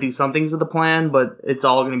kind of do some things to the plan, but it's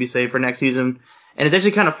all going to be saved for next season. And it's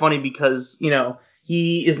actually kind of funny because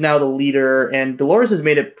he is now the leader, and Dolores has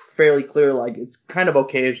made it fairly clear, like, it's kind of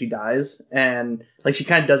okay if she dies, and like she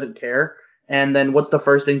kind of doesn't care. And then what's the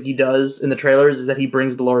first thing he does in the trailers is that he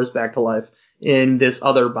brings Dolores back to life in this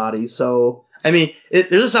other body. So, I mean,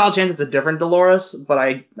 there's a solid chance it's a different Dolores, but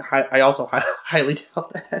I also highly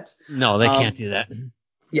doubt that. No, they can't do that.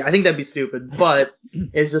 Yeah, I think that'd be stupid. But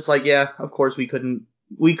it's just like, yeah, of course we couldn't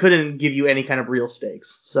give you any kind of real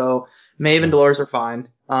stakes. So Maeve and Dolores are fine.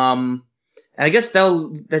 And I guess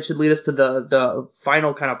that should lead us to the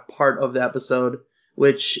final kind of part of the episode,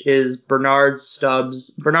 which is Bernard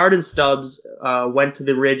and Stubbs went to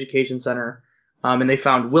the re-education center, and they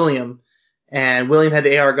found William. And William had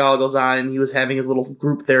the AR goggles on, and he was having his little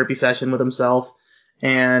group therapy session with himself,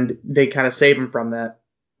 and they kind of save him from that.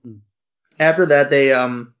 After that,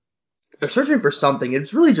 they're searching for something.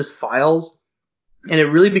 It's really just files, and it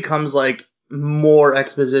really becomes like more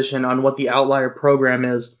exposition on what the Outlier program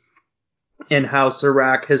is and how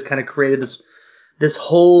Serac has kind of created this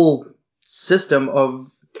whole system of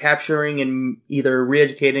capturing and either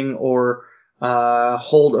re-educating or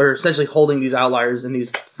essentially holding these outliers in these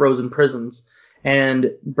frozen prisons.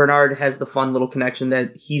 And Bernard has the fun little connection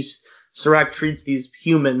that Serac treats these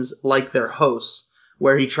humans like their hosts,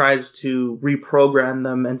 where he tries to reprogram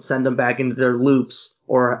them and send them back into their loops,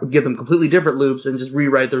 or give them completely different loops and just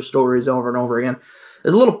rewrite their stories over and over again.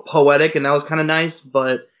 It's a little poetic, and that was kind of nice,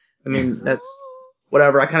 but I mean, that's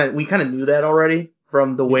whatever. We kind of knew that already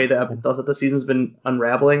from the way that the season's been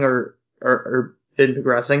unraveling or been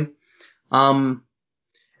progressing. And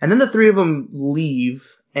then the three of them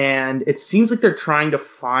leave, and it seems like they're trying to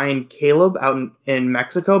find Caleb out in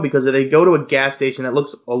Mexico, because they go to a gas station that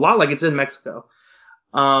looks a lot like it's in Mexico.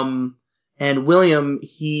 And William,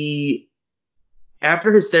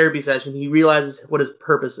 after his therapy session, he realizes what his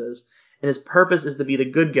purpose is. And his purpose is to be the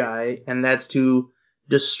good guy, and that's to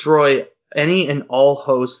destroy any and all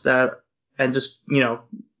hosts and just,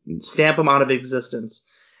 stamp them out of existence.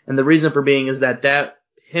 And the reason for being is that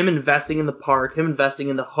him investing in the park, him investing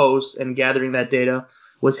in the hosts and gathering that data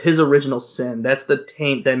was his original sin. That's the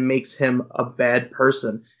taint that makes him a bad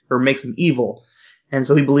person, or makes him evil. And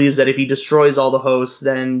so he believes that if he destroys all the hosts,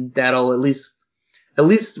 then that'll at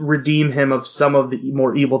least redeem him of some of the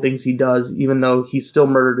more evil things he does, even though he still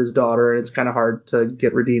murdered his daughter, and it's kind of hard to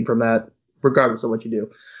get redeemed from that, regardless of what you do.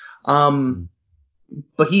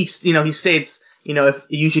 But he states, if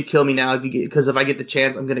you should kill me now, because if I get the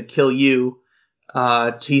chance, I'm going to kill you.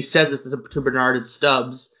 He says this to Bernard and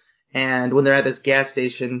Stubbs, and when they're at this gas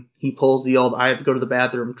station, he pulls the old "I have to go to the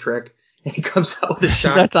bathroom" trick, and he comes out with a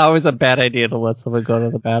shotgun. That's always a bad idea, to let someone go to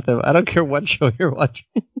the bathroom. I don't care what show you're watching.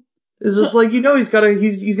 It's just like, he's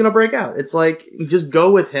gonna break out. It's like, just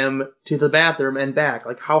go with him to the bathroom and back.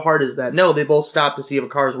 Like, how hard is that? No, they both stop to see if a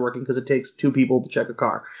car is working, because it takes two people to check a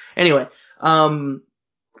car. Anyway,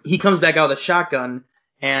 he comes back out with a shotgun,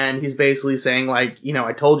 and he's basically saying, like,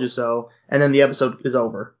 I told you so. And then the episode is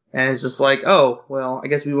over. And it's just like, oh, well, I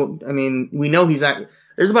guess we won't. I mean, we know he's not.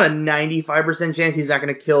 There's about a 95% chance he's not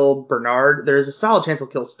going to kill Bernard. There's a solid chance he'll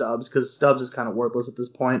kill Stubbs, because Stubbs is kind of worthless at this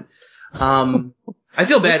point. I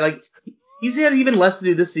feel bad. Like, he's had even less to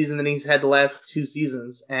do this season than he's had the last two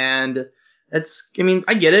seasons. And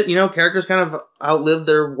I get it. Characters kind of outlive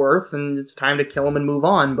their worth, and it's time to kill them and move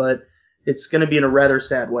on. But it's going to be in a rather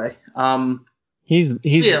sad way. He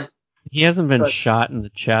hasn't been shot in the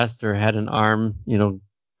chest or had an arm,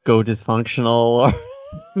 go dysfunctional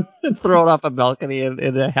or thrown off a balcony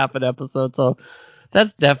in a half an episode. So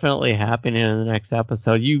that's definitely happening in the next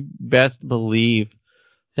episode. You best believe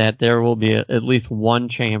that there will be at least one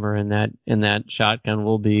chamber in that shotgun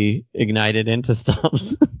will be ignited into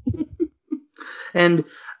Stubbs. And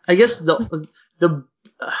I guess the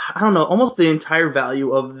I don't know, almost the entire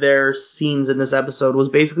value of their scenes in this episode was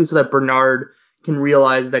basically so that Bernard can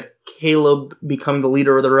realize that Caleb becoming the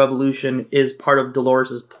leader of the revolution is part of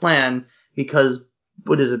Dolores' plan, because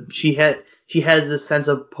she has this sense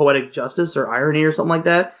of poetic justice or irony or something like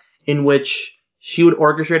that, in which she would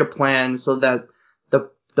orchestrate a plan so that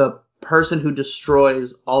the person who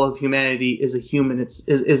destroys all of humanity is a human.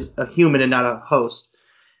 Is a human and not a host.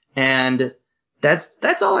 And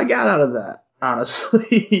that's all I got out of that,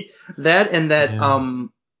 honestly. That,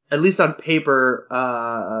 at least on paper,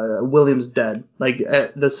 William's dead. Like,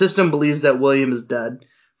 the system believes that William is dead.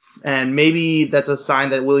 And maybe that's a sign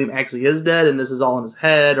that William actually is dead, and this is all in his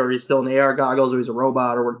head, or he's still in the AR goggles, or he's a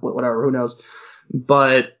robot, or whatever, who knows.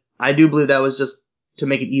 But I do believe that was just to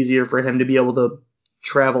make it easier for him to be able to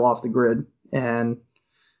travel off the grid. And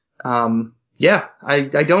I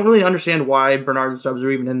don't really understand why Bernard and Stubbs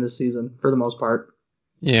are even in this season, for the most part.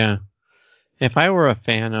 Yeah. If I were a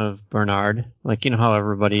fan of Bernard, like, how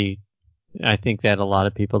everybody, I think that a lot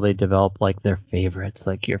of people, they develop like their favorites,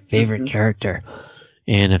 like your favorite character.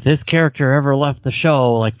 And if this character ever left the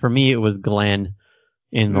show, like for me, it was Glenn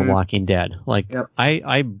in The Walking Dead. Like, yep.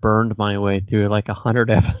 I burned my way through like 100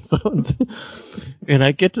 episodes, and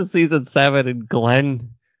I get to season 7 and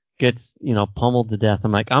Glenn gets, pummeled to death.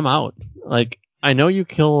 I'm like, I'm out. Like, I know you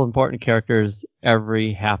kill important characters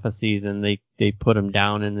every half a season. They put them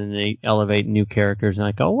down and then they elevate new characters. And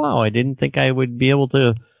I go, wow, I didn't think I would be able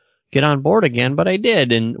to get on board again, but I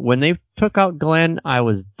did. And when they took out Glenn, I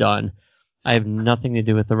was done. I have nothing to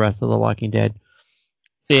do with the rest of The Walking Dead.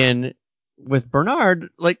 And with Bernard,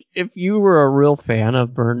 like, if you were a real fan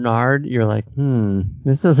of Bernard, you're like,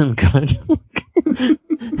 this isn't good.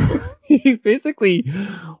 He's basically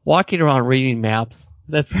walking around reading maps.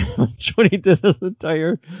 That's pretty much what he did this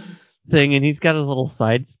entire thing. And he's got his little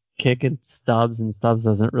sidekick and Stubbs, and Stubbs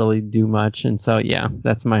doesn't really do much. And so, yeah,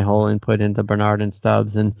 that's my whole input into Bernard and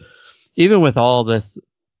Stubbs. And even with all this,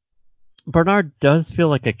 Bernard does feel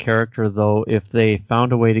like a character, though, if they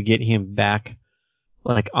found a way to get him back,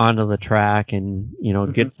 like, onto the track and,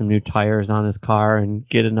 get some new tires on his car and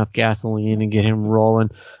get enough gasoline and get him rolling.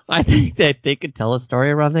 I think that they could tell a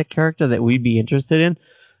story around that character that we'd be interested in.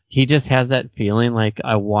 he just has that feeling like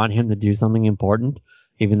I want him to do something important,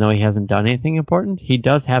 even though he hasn't done anything important. He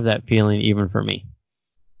does have that feeling even for me.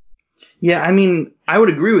 Yeah, I mean, I would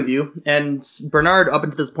agree with you. And Bernard, up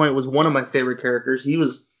until this point, was one of my favorite characters. He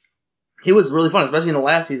was really fun, especially in the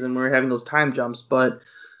last season when we were having those time jumps. But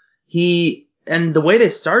and the way they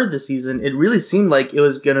started the season, it really seemed like he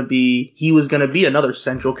was gonna be another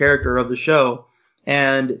central character of the show.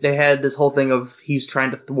 And they had this whole thing of he's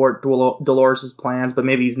trying to thwart Dolores' plans, but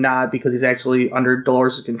maybe he's not because he's actually under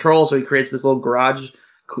Dolores' control. So he creates this little garage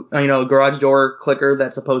door clicker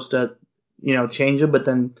that's supposed to, change him. But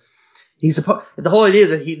then the whole idea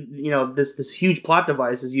is that this huge plot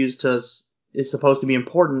device is supposed to be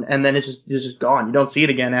important, and then it's just gone. You don't see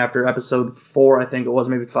it again after episode 4, I think it was,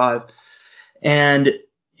 maybe 5. And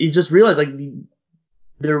you just realize like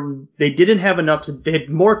they didn't have enough they had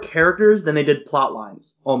more characters than they did plot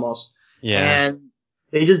lines almost. Yeah. And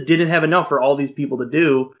they just didn't have enough for all these people to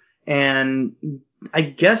do. And I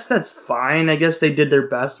guess that's fine. I guess they did their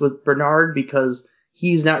best with Bernard because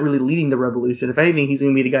he's not really leading the revolution. If anything, he's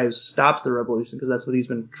going to be the guy who stops the revolution because that's what he's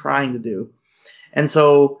been trying to do. And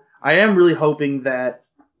so I am really hoping that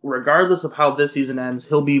regardless of how this season ends,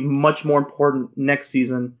 he'll be much more important next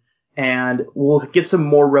season. And we'll get some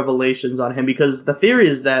more revelations on him because the theory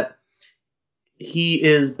is that he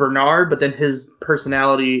is Bernard, but then his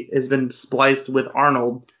personality has been spliced with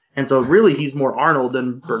Arnold. And so really he's more Arnold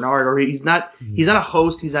than Bernard, or he's not a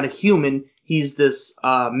host. He's not a human. He's this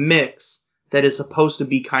mix that is supposed to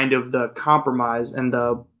be kind of the compromise and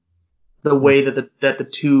the way that the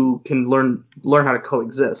two can learn how to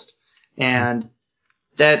coexist. And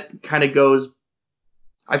that kind of goes.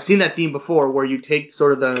 I've seen that theme before where you take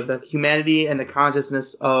sort of the humanity and the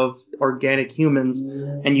consciousness of organic humans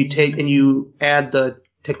and you add the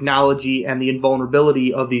technology and the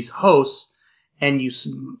invulnerability of these hosts and you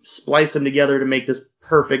splice them together to make this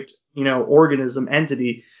perfect, organism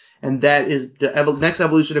entity. And that is the next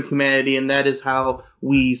evolution of humanity, and that is how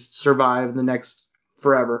we survive the next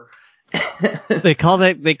forever. They call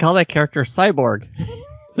that character Cyborg.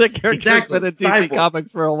 The character's been in DC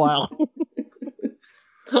Comics for a while.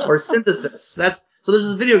 Or Synthesis. So there's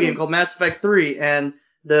this video game called Mass Effect 3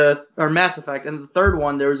 Mass Effect, and the third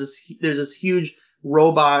one there's this huge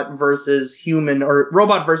robot versus human or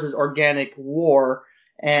robot versus organic war,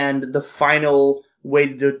 and the final way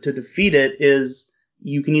to defeat it is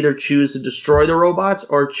you can either choose to destroy the robots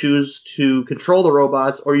or choose to control the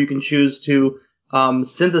robots, or you can choose to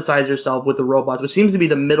synthesize yourself with the robots, which seems to be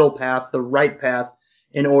the middle path, the right path,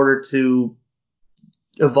 in order to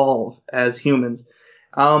evolve as humans.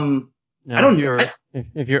 Now,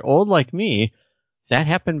 if you're old like me, that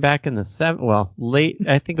happened back in the late,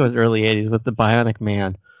 I think it was early 80s with the Bionic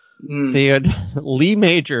Man. So you had Lee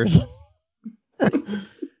Majors.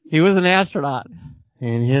 He was an astronaut,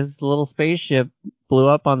 and his little spaceship blew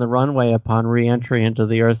up on the runway upon re-entry into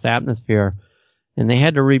the Earth's atmosphere. And they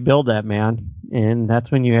had to rebuild that, man. And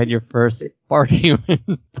that's when you had your first part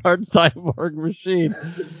human, part cyborg machine.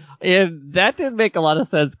 And that didn't make a lot of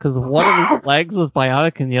sense because one of his legs was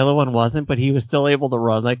bionic and the other one wasn't, but he was still able to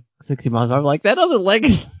run like 60 miles an hour. I'm like, that other leg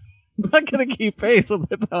is not going to keep pace with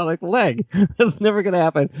the bionic leg. That's never going to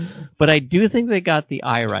happen. But I do think they got the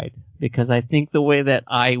eye right because I think the way that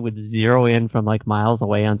eye would zero in from like miles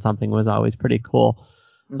away on something was always pretty cool.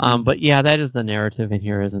 But yeah, that is the narrative in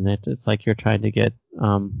here, isn't it? It's like you're trying to get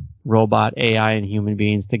robot, AI, and human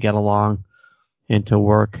beings to get along and to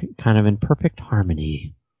work kind of in perfect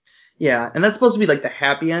harmony. Yeah, and that's supposed to be like the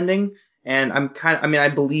happy ending. And I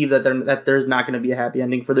believe that there's not going to be a happy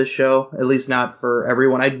ending for this show, at least not for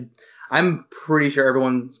everyone. I'm pretty sure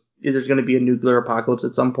there's going to be a nuclear apocalypse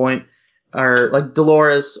at some point, or like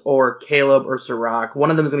Dolores or Caleb or Serac. One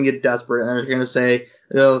of them is going to get desperate and they're going to say,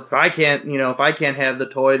 if I can't have the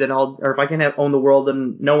toy, then or if I can't own the world,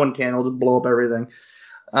 then no one can. I'll just blow up everything.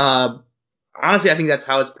 Honestly, I think that's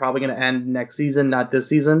how it's probably going to end next season, not this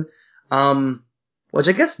season. Which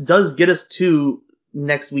I guess does get us to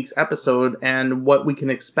next week's episode and what we can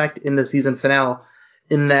expect in the season finale,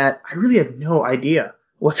 in that I really have no idea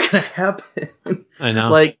what's going to happen. I know.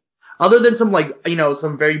 Like, other than some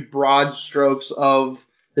some very broad strokes of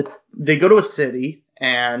they go to a city,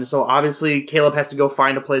 and so obviously Caleb has to go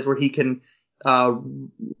find a place where he can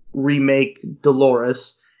remake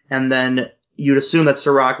Dolores, and then you'd assume that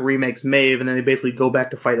Serac remakes Maeve, and then they basically go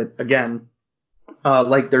back to fight it again,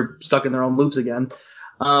 like they're stuck in their own loops again.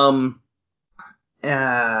 Yeah,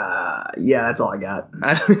 that's all I got.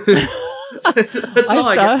 That's all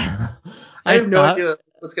I got. I have no idea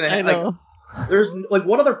what's gonna happen. Like, there's like,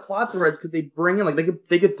 what other plot threads could they bring in? Like,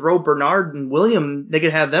 they could throw Bernard and William. They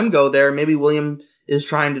could have them go there. Maybe William is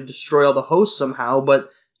trying to destroy all the hosts somehow, but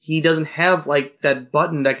he doesn't have like that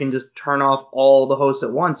button that can just turn off all the hosts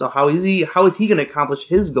at once. So how is he going to accomplish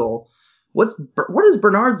his goal? What is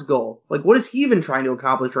Bernard's goal? Like, what is he even trying to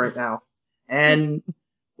accomplish right now? And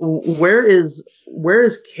where is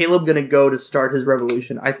Caleb going to go to start his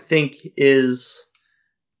revolution? I think is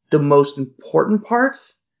the most important part,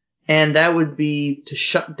 and that would be to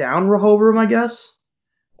shut down Rehoboam, I guess.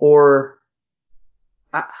 Or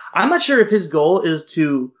I'm not sure if his goal is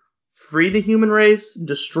to free the human race,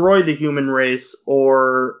 destroy the human race,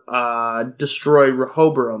 or destroy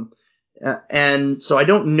Rehoboam. And so I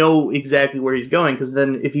don't know exactly where he's going, because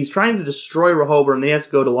then if he's trying to destroy Rehoboam, then he has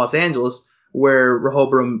to go to Los Angeles, where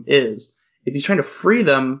Rehoboam is. If he's trying to free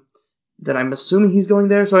them, then I'm assuming he's going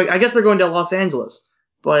there. So I guess they're going to Los Angeles.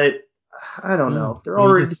 But I don't know.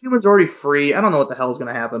 The humans are already free. I don't know what the hell is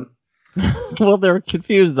going to happen. Well, they're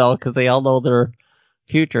confused, though, because they all know their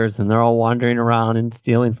futures, and they're all wandering around and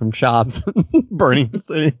stealing from shops and burning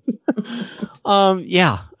cities.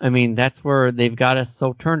 Yeah, I mean, that's where they've got us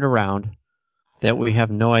so turned around that we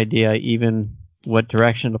have no idea even what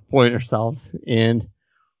direction to point ourselves. And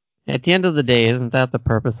at the end of the day, isn't that the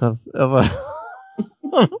purpose of a...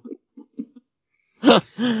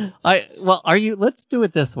 let's do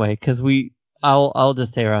it this way, because I'll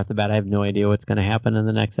just say right off the bat, I have no idea what's going to happen in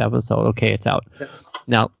the next episode. Okay, it's out. Yeah.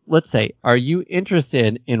 Now, let's say, are you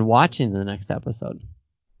interested in watching the next episode?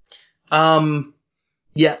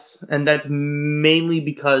 Yes, and that's mainly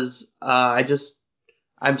because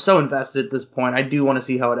I'm so invested at this point. I do want to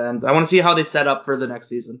see how it ends. I want to see how they set up for the next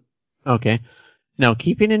season. Okay. Now,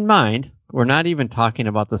 keeping in mind, we're not even talking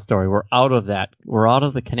about the story. We're out of that. We're out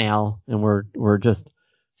of the canal, and we're just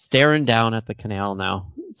staring down at the canal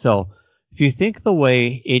now. So, if you think the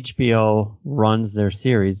way HBO runs their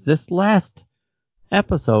series, this last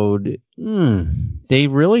episode, they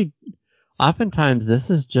really, oftentimes this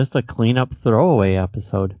is just a cleanup throwaway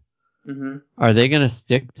episode. Mm-hmm. Are they going to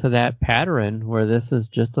stick to that pattern where this is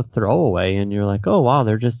just a throwaway and you're like, oh, wow,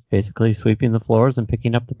 they're just basically sweeping the floors and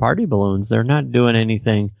picking up the party balloons. They're not doing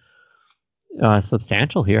anything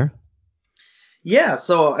substantial here. Yeah,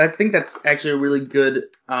 so I think that's actually a really good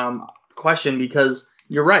question, because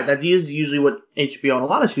you're right. That is usually what HBO and a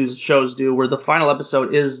lot of shows do, where the final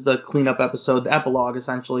episode is the cleanup episode, the epilogue,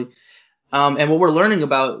 essentially. And what we're learning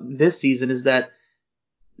about this season is that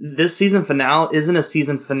this season finale isn't a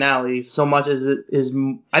season finale so much as it is.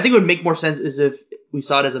 I think it would make more sense as if we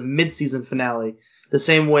saw it as a mid-season finale, the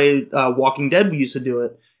same way Walking Dead used to do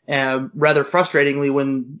it. Rather frustratingly,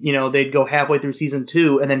 when they'd go halfway through season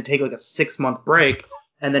 2 and then take like a 6-month break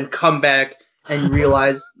and then come back and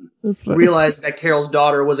realize that Carol's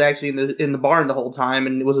daughter was actually in the barn the whole time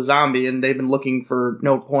and it was a zombie and they've been looking for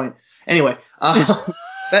no point. Anyway,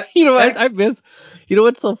 I miss. You know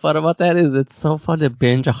what's so fun about that is it's so fun to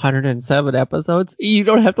binge 107 episodes. You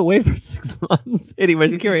don't have to wait for 6 months.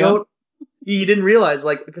 Anyways, carry on. You didn't realize,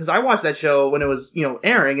 because I watched that show when it was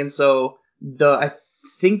airing, and so I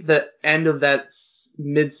think the end of that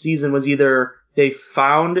mid-season was either they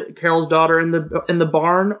found Carol's daughter in the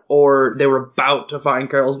barn, or they were about to find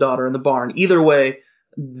Carol's daughter in the barn. Either way,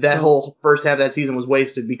 that whole first half of that season was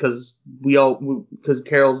wasted because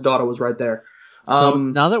Carol's daughter was right there. So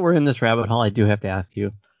now that we're in this rabbit hole, I do have to ask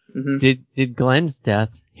you: Did Glenn's death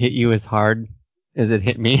hit you as hard as it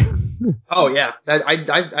hit me? Oh yeah,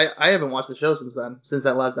 I haven't watched the show since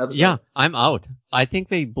that last episode. Yeah, I'm out. I think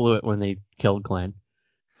they blew it when they killed Glenn.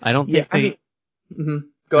 I don't think they.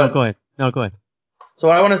 Go ahead. No, go ahead. So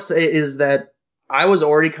what I want to say is that I was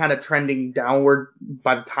already kind of trending downward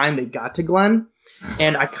by the time they got to Glenn,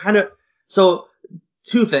 and so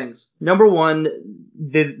two things. Number one,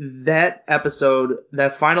 that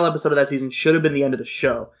final episode of that season should have been the end of the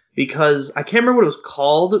show, because I can't remember what it was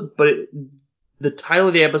called, but the title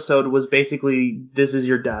of the episode was basically, "This is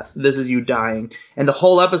your death. This is you dying." And the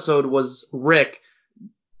whole episode was Rick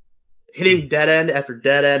hitting dead end after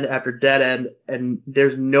dead end after dead end, and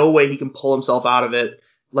there's no way he can pull himself out of it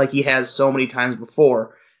like he has so many times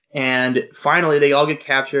before. And finally, they all get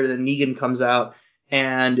captured, and Negan comes out,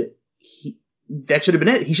 and that should have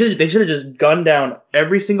been it. They should have just gunned down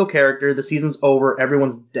every single character. The season's over.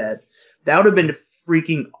 Everyone's dead. That would have been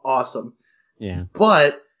freaking awesome. Yeah.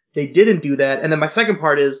 But they didn't do that. And then my second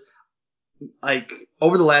part is,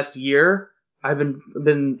 over the last year, I've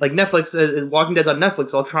been like Netflix, Walking Dead's on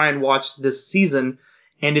Netflix. I'll try and watch this season,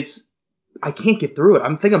 and I can't get through it.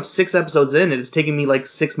 I'm 6 episodes in, and it's taking me like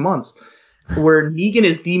 6 months. Where Negan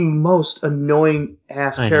is the most annoying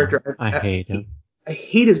ass character. I hate him. I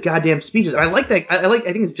hate his goddamn speeches. And I like that. I think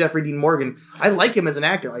it's Jeffrey Dean Morgan. I like him as an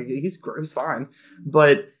actor. Like, he's fine,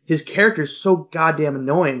 but his character is so goddamn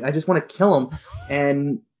annoying. I just want to kill him,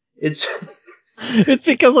 and it's It's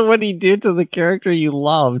because of what he did to the character you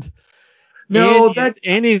loved. No,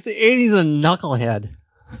 and he's a knucklehead.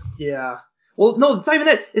 Yeah. Well, no, it's not even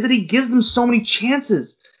that. It's that he gives them so many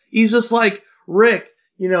chances. He's just like, Rick,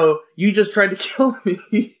 you just tried to kill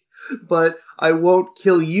me, but I won't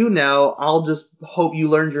kill you now. I'll just hope you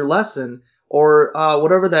learned your lesson. Or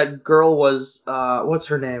whatever that girl was, what's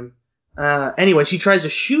her name? Anyway, she tries to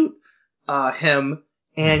shoot him,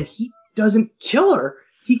 and he doesn't kill her.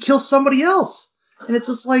 He kills somebody else. And it's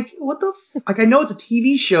just like, what the like, I know it's a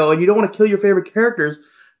TV show, and you don't want to kill your favorite characters,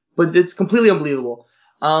 but it's completely unbelievable.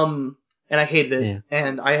 And I hated it,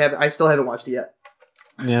 and I still haven't watched it yet.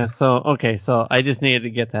 Yeah, so I just needed to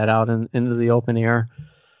get that out into the open air.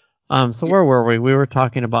 So where were we? We were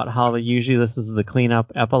talking about how usually this is the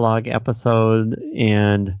cleanup epilogue episode,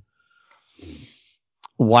 and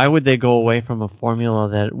why would they go away from a formula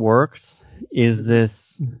that works? Is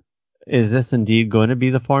this indeed going to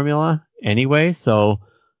be the formula anyway? So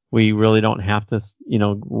we really don't have to,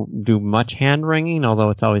 do much hand wringing,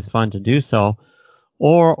 although it's always fun to do so.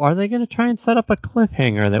 Or are they going to try and set up a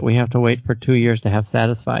cliffhanger that we have to wait for 2 years to have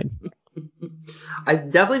satisfied? I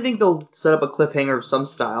definitely think they'll set up a cliffhanger of some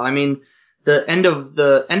style. I mean, the end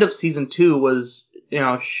of season 2 was,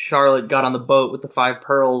 Charlotte got on the boat with the 5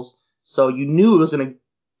 pearls, so you knew it was going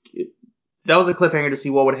to. That was a cliffhanger to see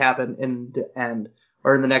what would happen in the end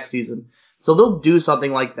or in the next season. So they'll do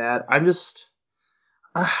something like that. I don't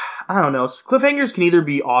know. Cliffhangers can either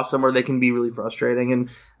be awesome or they can be really frustrating. And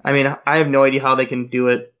I mean, I have no idea how they can do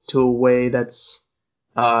it to a way that's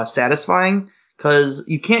satisfying, because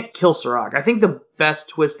you can't kill Serac. I think the best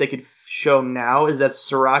twist they could show now is that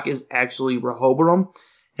Serac is actually Rehoboam,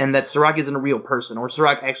 and that Serac isn't a real person, or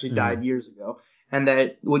Serac actually died years ago, and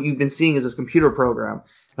that what you've been seeing is this computer program.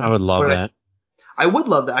 I would love that. I would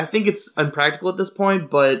love that. I think it's impractical at this point,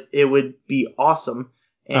 but it would be awesome.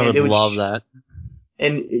 And I would love that.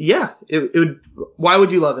 And yeah, it would. Why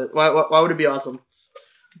would you love it? Why would it be awesome?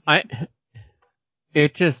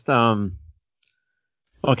 It just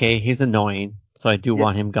okay, he's annoying, so I do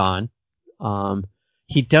want him gone.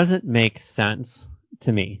 He doesn't make sense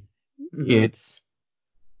to me. Mm-hmm. It's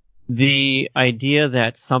the idea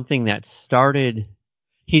that something that started,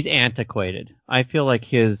 he's antiquated. I feel like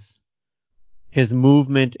his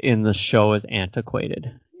movement in the show is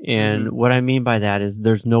antiquated. And what I mean by that is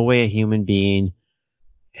there's no way a human being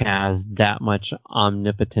has that much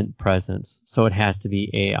omnipotent presence. So it has to be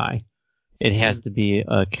AI. It has to be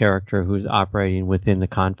a character who's operating within the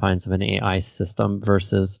confines of an AI system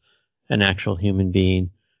versus an actual human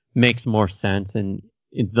being. Makes more sense in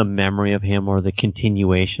the memory of him, or the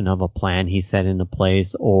continuation of a plan he set into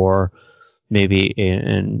place, or maybe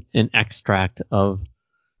an extract of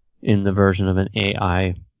in the version of an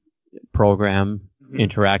AI program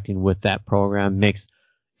interacting with that program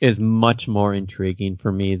is much more intriguing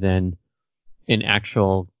for me than an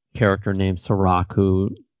actual character named Serac who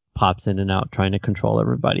pops in and out trying to control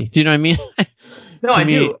everybody. Do you know what I mean? No, I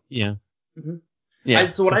do. Yeah. Mm-hmm.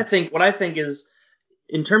 Yeah. So what I think is,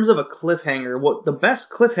 in terms of a cliffhanger, what the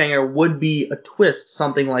best cliffhanger would be a twist,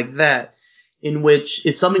 something like that, in which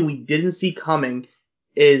it's something we didn't see coming,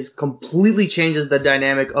 is completely changes the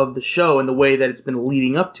dynamic of the show and the way that it's been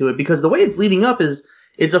leading up to it. Because the way it's leading up is,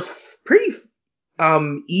 it's a pretty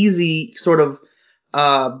easy sort of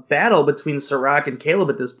battle between Serac and Caleb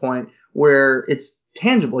at this point, where it's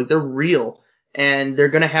tangible, like they're real, and they're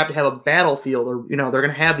gonna have a battlefield, or they're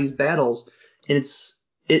gonna have these battles, and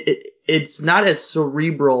it's not as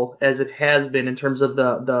cerebral as it has been in terms of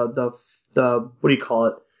the what do you call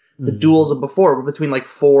it? The duels of before, between like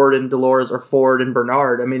Ford and Dolores, or Ford and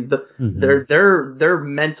Bernard. I mean, their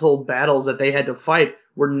mental battles that they had to fight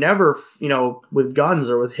were never, with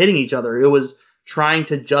guns or with hitting each other. It was trying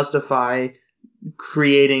to justify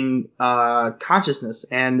creating consciousness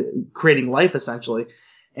and creating life, essentially.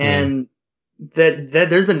 And that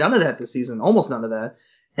there's been none of that this season, almost none of that.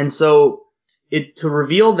 And so to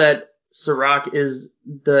reveal that Serac is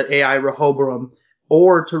the AI Rehoboam,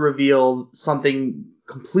 or to reveal something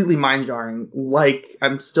completely mind-jarring, like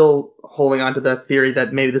I'm still holding on to that theory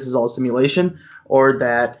that maybe this is all a simulation, or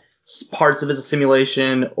that parts of it's a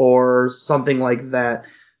simulation, or something like that.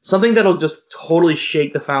 Something that'll just totally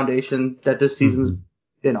shake the foundation that this season's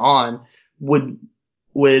been on would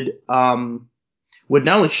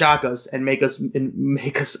not only shock us and make us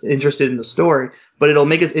interested in the story, but it'll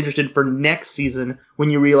make us interested for next season, when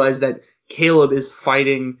you realize that Caleb is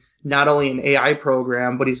fighting not only an AI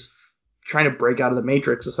program, but he's trying to break out of the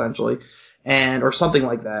Matrix, essentially, or something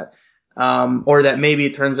like that. Or that maybe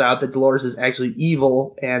it turns out that Dolores is actually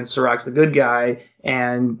evil and Serac's the good guy,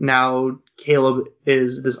 and now Caleb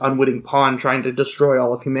is this unwitting pawn trying to destroy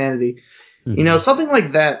all of humanity. You know, something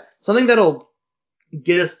like that, something that'll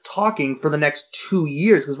get us talking for the next 2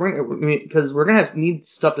 years, because we're gonna need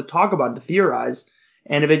stuff to talk about, to theorize.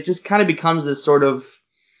 And if it just kind of becomes this sort of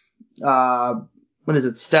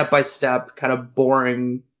step by step kind of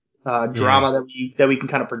boring drama that we can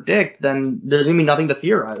kind of predict, then there's gonna be nothing to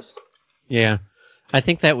theorize. Yeah, I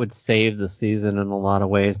think that would save the season in a lot of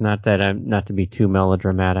ways. Not to be too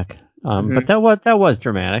melodramatic, but that was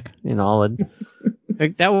dramatic.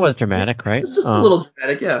 That was dramatic, right? It's just a little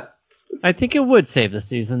dramatic, yeah. I think it would save the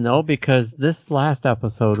season though, because this last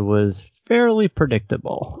episode was fairly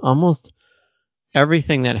predictable. Almost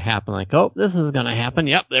everything that happened, like, oh, this is gonna happen.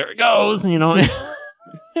 Yep, there it goes.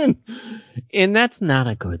 And that's not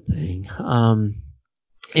a good thing.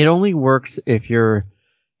 It only works if you're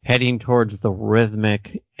heading towards the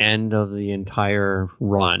rhythmic end of the entire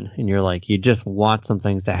run, and you're like, you just want some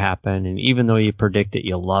things to happen, and even though you predict it,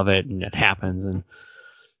 you love it, and it happens.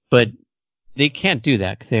 But they can't do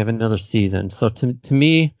that because they have another season. So to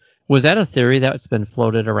me, was that a theory that's been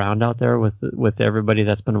floated around out there with everybody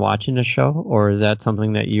that's been watching the show, or is that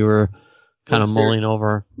something that you were kind of mulling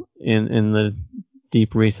over in the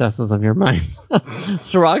deep recesses of your mind?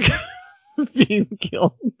 Sirach being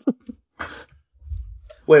killed.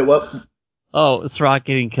 Wait, what? Oh, Sirach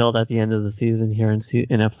getting killed at the end of the season here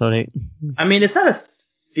in episode 8. I mean, it's not a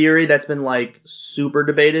theory that's been like super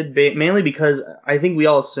debated, mainly because I think we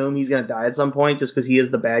all assume he's gonna die at some point, just because he is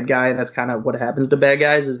the bad guy, and that's kind of what happens to bad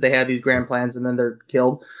guys, is they have these grand plans and then they're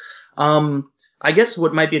killed. I guess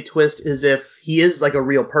what might be a twist is if he is like a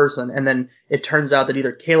real person, and then it turns out that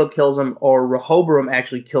either Caleb kills him or Rehoboam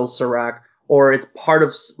actually kills Sirach, or it's part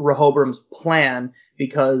of Rehoboam's plan,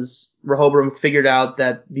 because Rehoboam figured out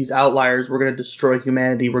that these outliers were going to destroy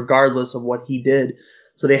humanity regardless of what he did.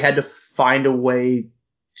 So they had to find a way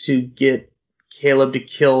to get Caleb to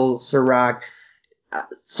kill Sirach,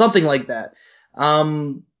 something like that.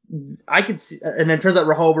 I could see, and then it turns out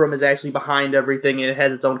Rehoboam is actually behind everything, and it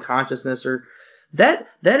has its own consciousness, or that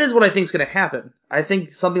is what I think is going to happen. I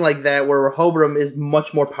think something like that, where Rehoboam is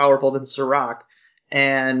much more powerful than Sirach,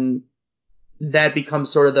 and that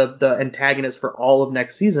becomes sort of the antagonist for all of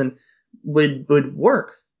next season, would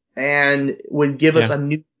work, and would give us a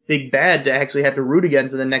new big bad to actually have to root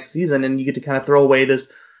against in the next season, and you get to kind of throw away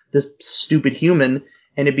this stupid human,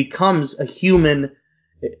 and it becomes a human.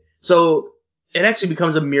 So it actually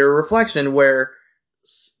becomes a mirror reflection, where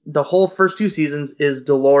the whole first 2 seasons is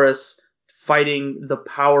Dolores fighting the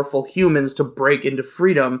powerful humans to break into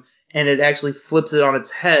freedom, and it actually flips it on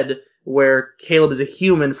its head, where Caleb is a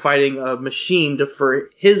human fighting a machine for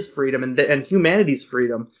his freedom and humanity's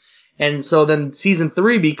freedom. And so then season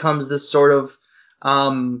 3 becomes this sort of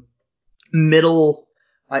middle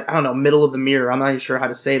of the mirror. I'm not even sure how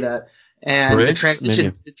to say that. And bridge? The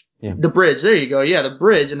transition, the bridge, there you go. Yeah, the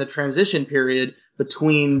bridge and the transition period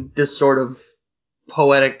between this sort of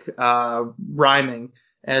poetic rhyming,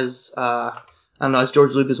 as as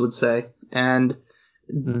George Lucas would say. And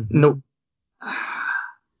no.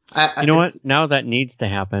 You know what? Now that needs to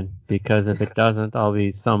happen, because if it doesn't, I'll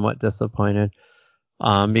be somewhat disappointed.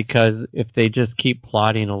 Because if they just keep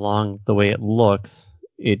plodding along the way it looks,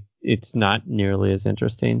 it's not nearly as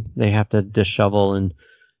interesting. They have to dishevel and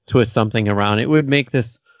twist something around. It would make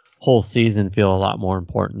this whole season feel a lot more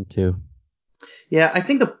important too. Yeah, I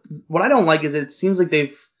think what I don't like is it seems like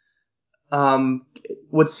they've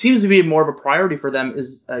what seems to be more of a priority for them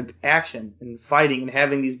is action and fighting and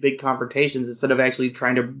having these big confrontations, instead of actually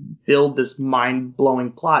trying to build this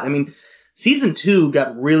mind-blowing plot. I mean, season 2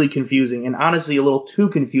 got really confusing, and honestly a little too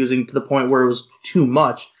confusing, to the point where it was too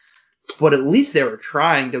much. But at least they were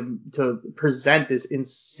trying to present this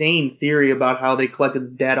insane theory about how they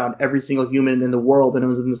collected data on every single human in the world, and it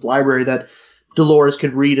was in this library that Dolores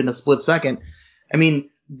could read in a split second. I mean,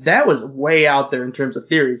 that was way out there in terms of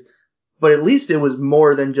theories. But at least it was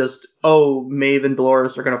more than just, Maeve and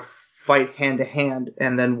Dolores are going to fight hand to hand,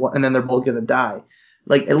 and then they're both going to die.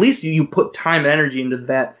 Like, at least you put time and energy into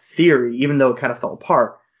that theory, even though it kind of fell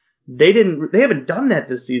apart. They haven't done that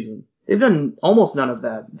this season. They've done almost none of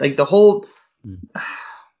that. Like, the whole,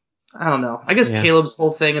 I don't know. I guess Caleb's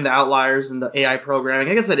whole thing and the outliers and the AI programming,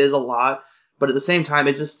 I guess that is a lot, but at the same time,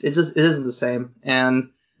 it isn't the same.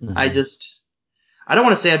 And I don't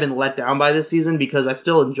want to say I've been let down by this season, because I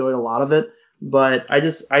still enjoyed a lot of it, but I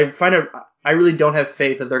really don't have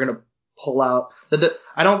faith that they're going to pull out.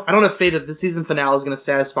 I don't have faith that the season finale is going to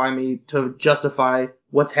satisfy me to justify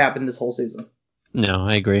what's happened this whole season. No,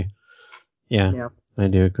 I agree. Yeah. I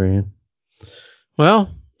do agree. Well,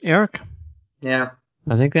 Eric. Yeah.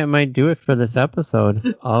 I think that might do it for this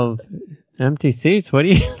episode of Empty Seats. What do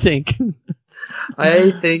you think?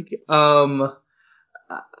 I think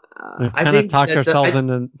We've I kind of think talked that ourselves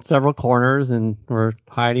into several corners, and we're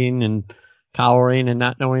hiding and cowering and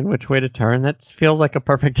not knowing which way to turn. That feels like a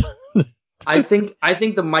perfect. I think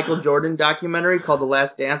the Michael Jordan documentary called The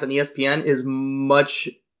Last Dance on ESPN is much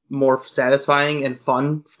more satisfying and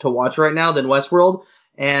fun to watch right now than Westworld,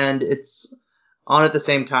 and it's on at the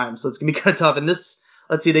same time, so it's gonna be kind of tough. And this,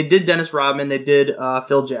 let's see, they did Dennis Rodman, they did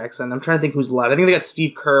Phil Jackson. I'm trying to think who's left. I think they got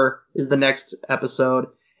Steve Kerr is the next episode,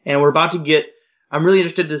 and we're about to get. I'm really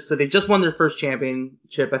interested to. So they just won their first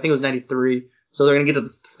championship. I think it was '93. So they're gonna get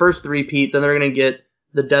the first three-peat. Then they're gonna get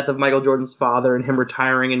the death of Michael Jordan's father and him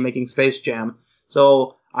retiring and making Space Jam.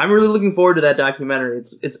 So I'm really looking forward to that documentary.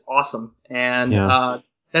 It's awesome, and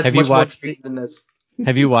that's Have you much more watched intriguing than this.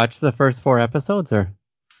 Have you watched the first 4 episodes or?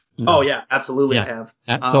 No. Oh yeah, absolutely, Yeah.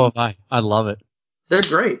 I have. So have I. I love it. They're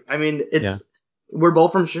great. I mean, we're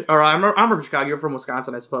both from, or I'm from Chicago. You're from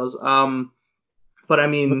Wisconsin, I suppose. But I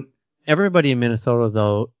mean, everybody in Minnesota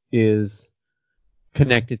though is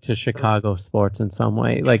connected to Chicago sports in some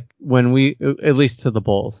way. Like when we, at least to the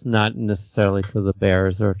Bulls, not necessarily to the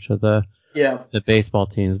Bears or to the baseball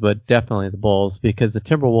teams, but definitely the Bulls, because the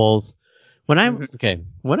Timberwolves. When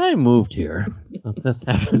I moved here, this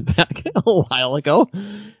happened back a while ago,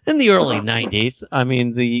 in the early 90s. I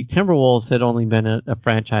mean, the Timberwolves had only been a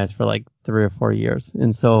franchise for like 3 or 4 years.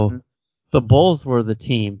 And so the Bulls were the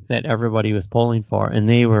team that everybody was pulling for, and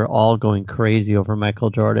they were all going crazy over Michael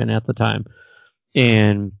Jordan at the time.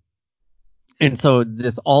 And so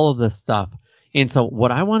all of this stuff. And so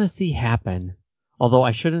what I want to see happen, although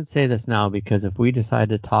I shouldn't say this now, because if we decide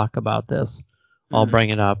to talk about this, I'll bring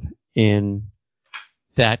it up in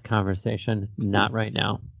that conversation, not right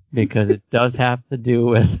now, because it does have to do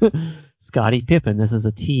with Scottie Pippen. This is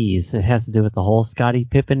a tease. It has to do with the whole Scottie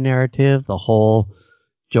Pippen narrative, the whole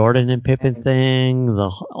Jordan and Pippen thing,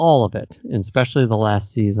 all of it, and especially the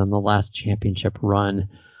last season, the last championship run,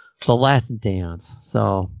 the last dance.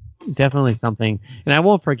 So definitely something, and I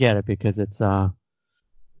won't forget it because it's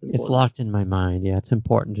locked in my mind. Yeah, it's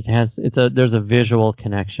important. There's a visual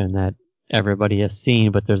connection that everybody has seen,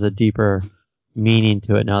 but there's a deeper meaning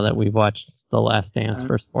to it now that we've watched The Last Dance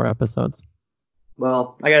first 4 episodes.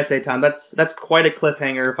 Well, I gotta say, Tom, that's quite a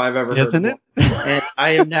cliffhanger if I've ever heard Isn't of it? And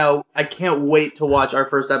I can't wait to watch our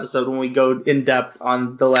first episode when we go in depth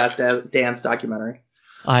on The Last Dance documentary.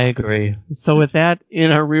 I agree. So with that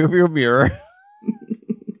in our rearview mirror,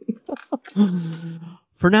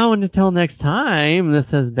 for now and until next time,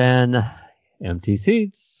 this has been Empty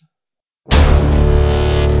Seats.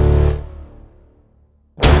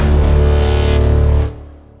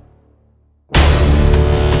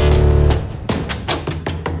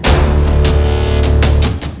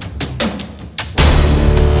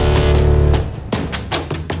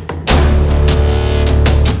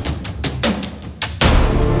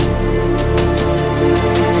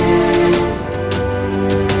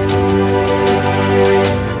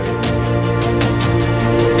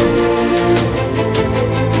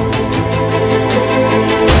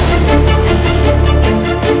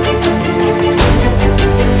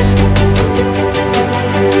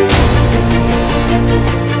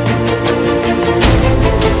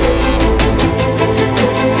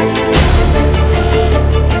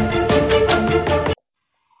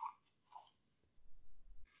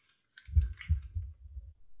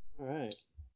 All right.